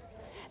 See?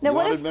 Now, You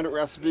what wanted if minute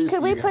recipes?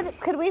 could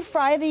we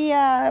fry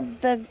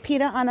the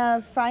pita on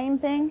a frying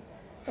thing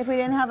if we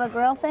didn't have a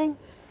grill thing?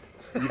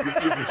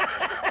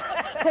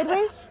 Could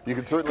we? You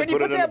can certainly Can you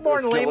put put it that in more a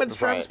in skillet layman's to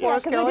fry terms it. for Yeah,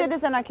 us, because we Kelly? do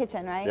this in our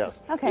kitchen, right?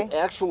 Yes. Okay.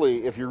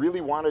 Actually, if you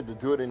really wanted to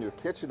do it in your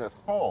kitchen at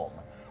home,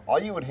 all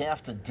you would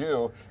have to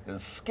do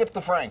is skip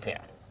the frying pan.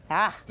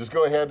 Ah. Just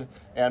go ahead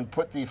and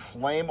put the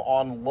flame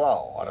on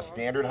low. On a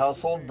standard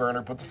household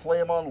burner, put the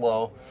flame on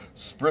low,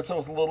 spritz it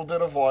with a little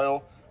bit of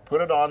oil, put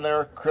it on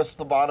there, crisp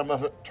the bottom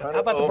of it, turn How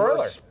it about the over.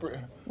 broiler?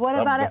 What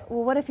about it?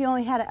 Well, what if you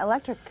only had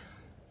electric?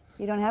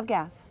 You don't have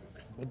gas.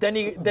 Then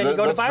you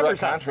go to Viper's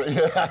house. Okay,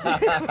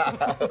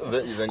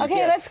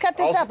 Okay, let's cut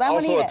this up. I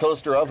want to eat Also, it. a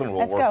toaster oven will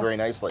Let's work go. very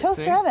nicely.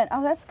 Toaster oven.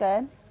 Oh, that's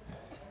good.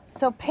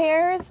 So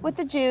pears with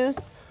the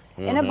juice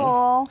in a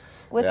bowl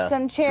with Yeah.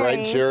 some cherries.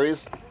 Dried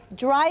cherries?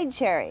 Dried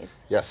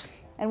cherries. Yes.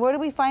 And where do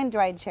we find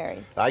dried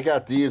cherries? I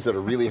got these at a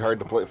really hard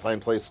to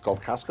find place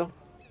called Costco.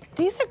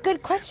 These are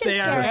good questions, They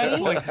are Gary.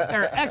 excellent.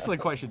 They're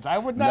excellent questions. I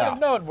would not have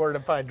known where to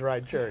find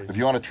dried cherries. If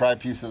you want to try a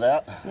piece of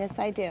that, Yes,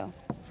 I do.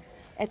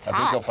 It's I hot.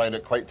 think you'll find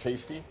it quite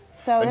tasty.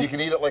 So And you this- can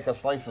eat it like a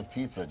slice of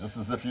pizza, just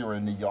as if you were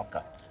in New York.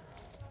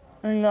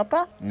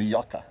 Gnocchi? New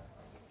York.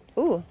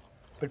 Ooh,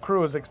 The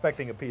crew is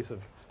expecting a piece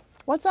of.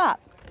 what's that?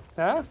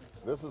 Huh?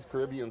 This is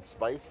Caribbean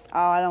spice. Oh,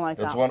 I don't like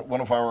It's that. one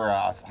of our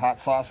hot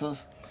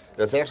sauces.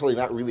 It's actually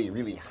not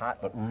really hot,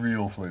 but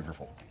real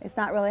flavorful. It's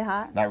not really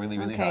hot? Not really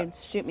okay, hot.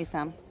 shoot me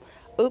some.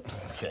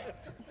 Oops, Okay.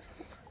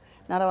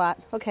 not a lot.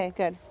 Okay,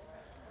 good.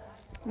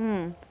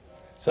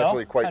 It's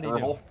actually how quite do you do?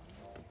 herbal.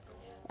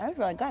 That was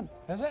really good.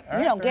 Is it?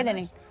 You don't get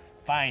any.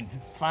 Fine,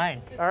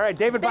 fine. All right,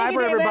 David Thank you,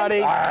 Viper, David.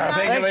 everybody. All right,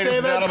 Thank you, Thanks, ladies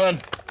and David.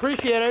 gentlemen.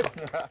 Appreciate it.